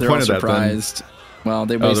 What was the point of that surprised. Then? Well,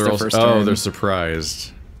 they wasted their first turn. Oh, they're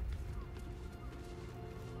surprised.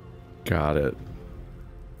 Got it.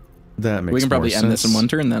 That makes more sense. We can probably end this in one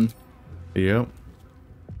turn then. Yep.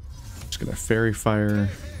 Just gonna fairy fire.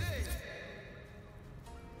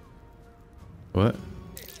 What?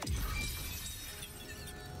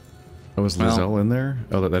 Oh, is Lizelle in there?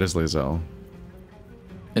 Oh, that is Lizelle.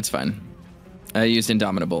 It's fine. I used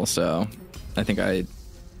Indomitable, so I think I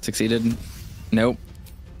succeeded. Nope.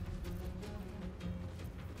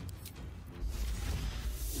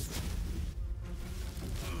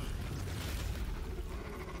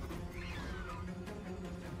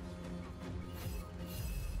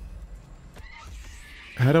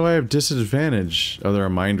 How do I have disadvantage? Oh, they're a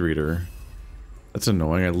mind reader. That's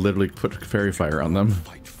annoying. I literally put fairy fire on them.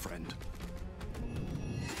 Fight, friend.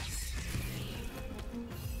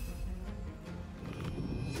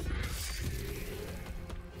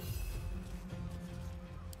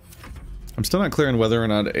 I'm still not clear on whether or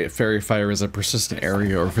not a fairy fire is a persistent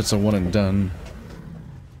area or if it's a one and done.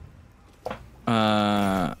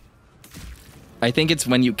 I think it's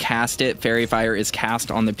when you cast it, fairy fire is cast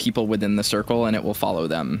on the people within the circle and it will follow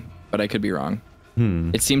them, but I could be wrong.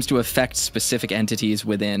 It seems to affect specific entities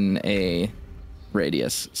within a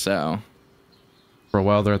radius, so. For a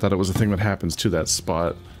while there, I thought it was a thing that happens to that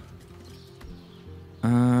spot.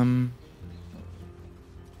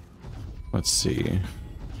 Let's see.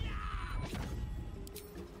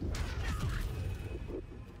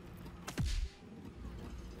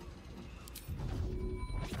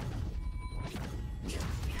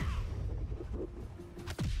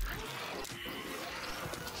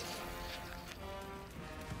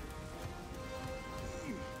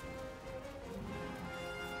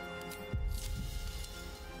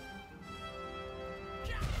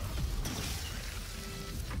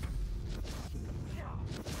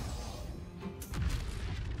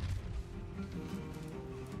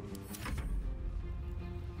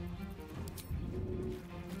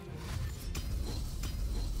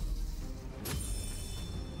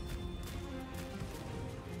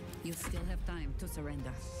 You still have time to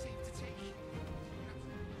surrender.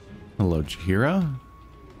 Hello, Jahira?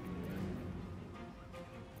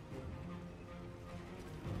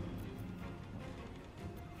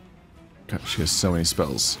 God, she has so many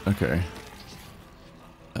spells. Okay.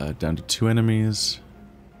 Down to 2 enemies.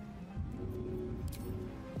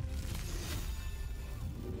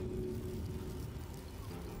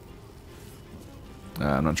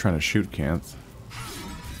 I'm not trying to shoot Canth.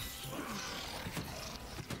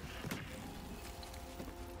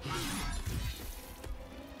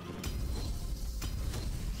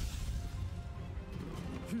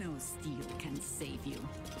 No steel can save you.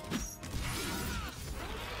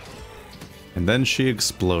 And then she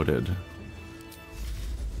exploded.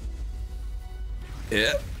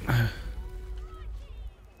 Yeah.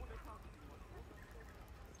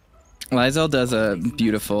 Lizelle does a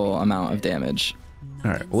beautiful amount of damage.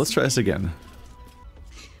 Alright, well, let's try this again.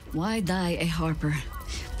 Why die a Harper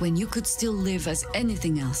when you could still live as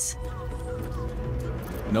anything else?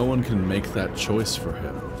 No one can make that choice for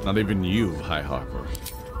him. Not even you, High Harper.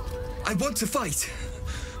 I want to fight.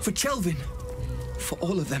 For Kelvin. For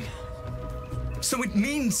all of them. So it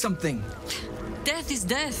means something. Death is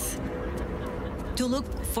death. To look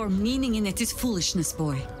for meaning in it is foolishness,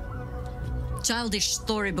 boy. Childish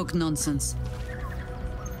storybook nonsense.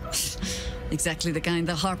 Exactly the kind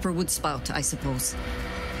the Harper would spout, I suppose.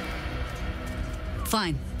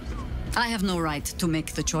 Fine. I have no right to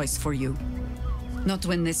make the choice for you. Not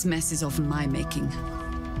when this mess is of my making.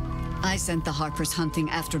 I sent the Harpers hunting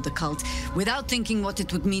after the cult without thinking what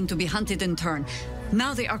it would mean to be hunted in turn.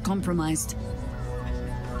 Now they are compromised.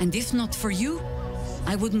 And if not for you,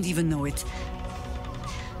 I wouldn't even know it.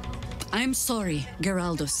 I'm sorry,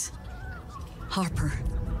 Geraldus. Harper.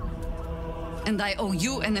 And I owe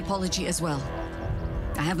you an apology as well.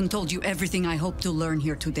 I haven't told you everything I hope to learn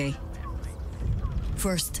here today.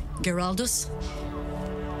 First, Geraldus,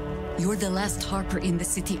 you're the last Harper in the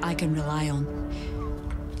city I can rely on.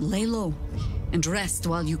 Lay low and rest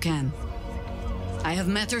while you can. I have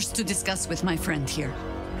matters to discuss with my friend here.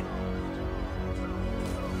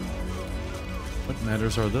 What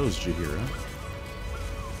matters are those, Jahira?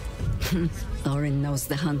 Thorin knows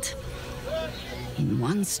the hunt. In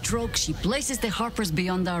one stroke, she places the Harpers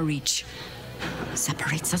beyond our reach.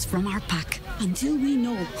 Separates us from our pack. Until we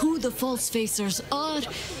know who the false facers are,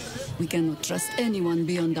 we cannot trust anyone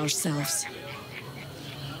beyond ourselves.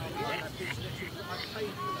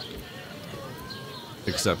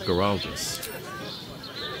 Except Geraldus.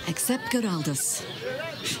 Except Geraldus.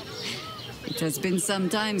 It has been some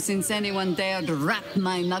time since anyone dared rap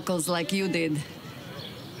my knuckles like you did.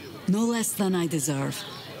 No less than I deserve.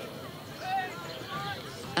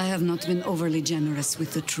 I have not been overly generous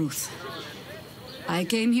with the truth. I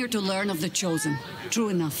came here to learn of the Chosen, true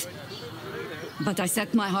enough. But I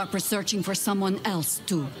set my Harper searching for someone else,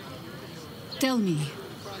 too. Tell me,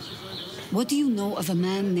 what do you know of a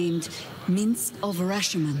man named Minsk of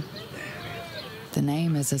Rashomon? The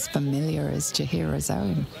name is as familiar as Jaheira's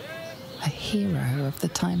own. A hero of the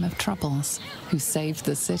time of troubles, who saved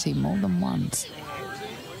the city more than once.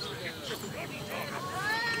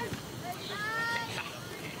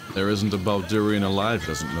 There isn't a Baldurian alive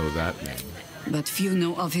who doesn't know that name. But few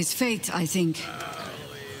know of his fate, I think.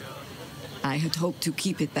 I had hoped to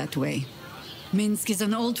keep it that way. Minsk is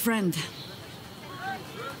an old friend.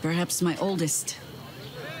 Perhaps my oldest.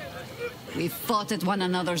 We've fought at one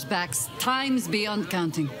another's backs, times beyond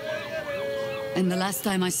counting. And the last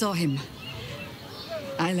time I saw him,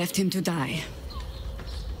 I left him to die.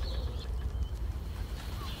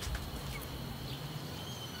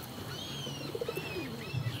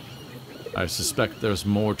 I suspect there's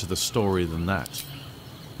more to the story than that.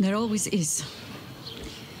 There always is.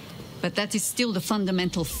 But that is still the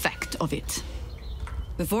fundamental fact of it.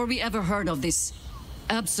 Before we ever heard of this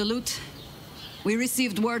absolute, we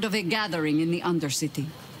received word of a gathering in the Undercity.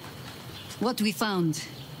 What we found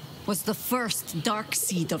was the first dark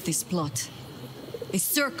seed of this plot. A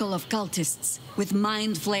circle of cultists with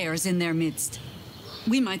mind flayers in their midst.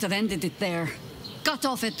 We might have ended it there, cut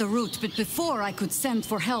off at the root, but before I could send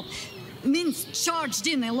for help, Minsk charged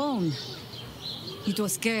in alone. It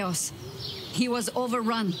was chaos. He was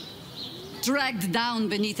overrun, dragged down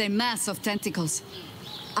beneath a mass of tentacles.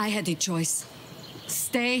 I had a choice.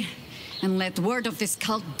 Stay and let word of this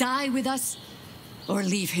cult die with us, or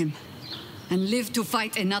leave him and live to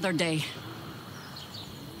fight another day.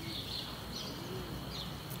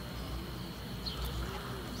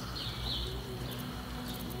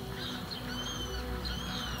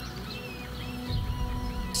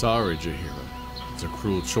 Sorry, Jaheira. It's a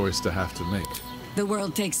cruel choice to have to make. The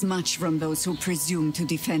world takes much from those who presume to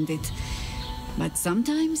defend it. But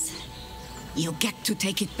sometimes, you get to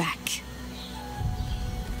take it back.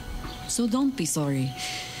 So don't be sorry,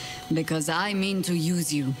 because I mean to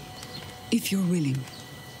use you, if you're willing.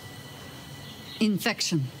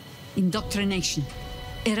 Infection, indoctrination,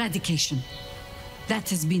 eradication. That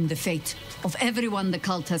has been the fate of everyone the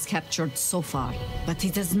cult has captured so far, but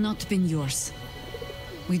it has not been yours.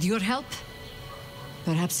 With your help,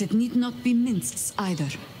 perhaps it need not be Minsk's either.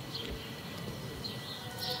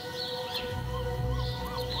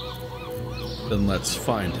 Then let's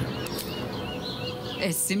find him.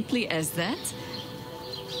 As simply as that?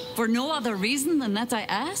 For no other reason than that I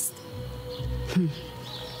asked?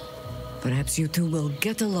 Perhaps you two will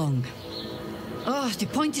get along. Oh, the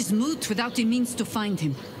point is moot without a means to find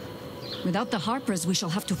him. Without the Harpers, we shall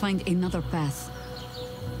have to find another path.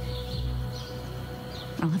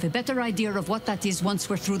 I'll have a better idea of what that is once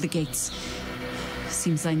we're through the gates.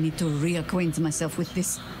 Seems I need to reacquaint myself with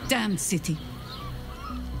this damned city.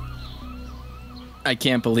 I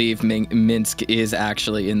can't believe Minsk is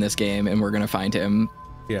actually in this game, and we're gonna find him.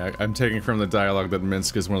 Yeah, I'm taking from the dialogue that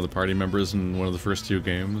Minsk is one of the party members in one of the first two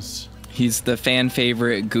games. He's the fan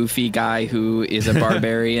favorite goofy guy who is a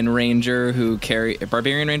barbarian ranger I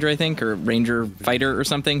think, or ranger fighter or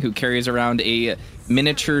something, who carries around a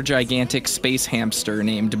miniature gigantic space hamster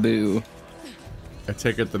named Boo. I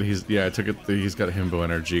take it that he's got himbo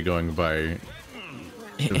energy going by.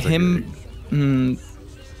 He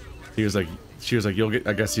was like, she was like,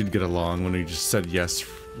 I guess you'd get along, when he just said yes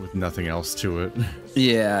with nothing else to it.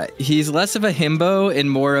 Yeah, he's less of a himbo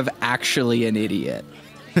and more of actually an idiot.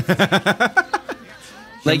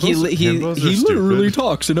 Like he literally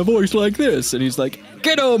talks in a voice like this, and he's like,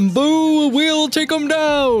 "Get him, Boo! We'll take him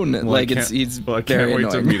down!" Well, like I can't wait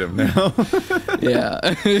to meet him now.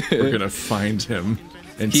 Yeah, we're gonna find him.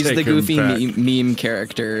 And he's take the goofy him meme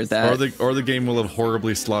character that, or the game will have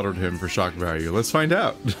horribly slaughtered him for shock value. Let's find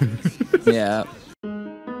out. Yeah.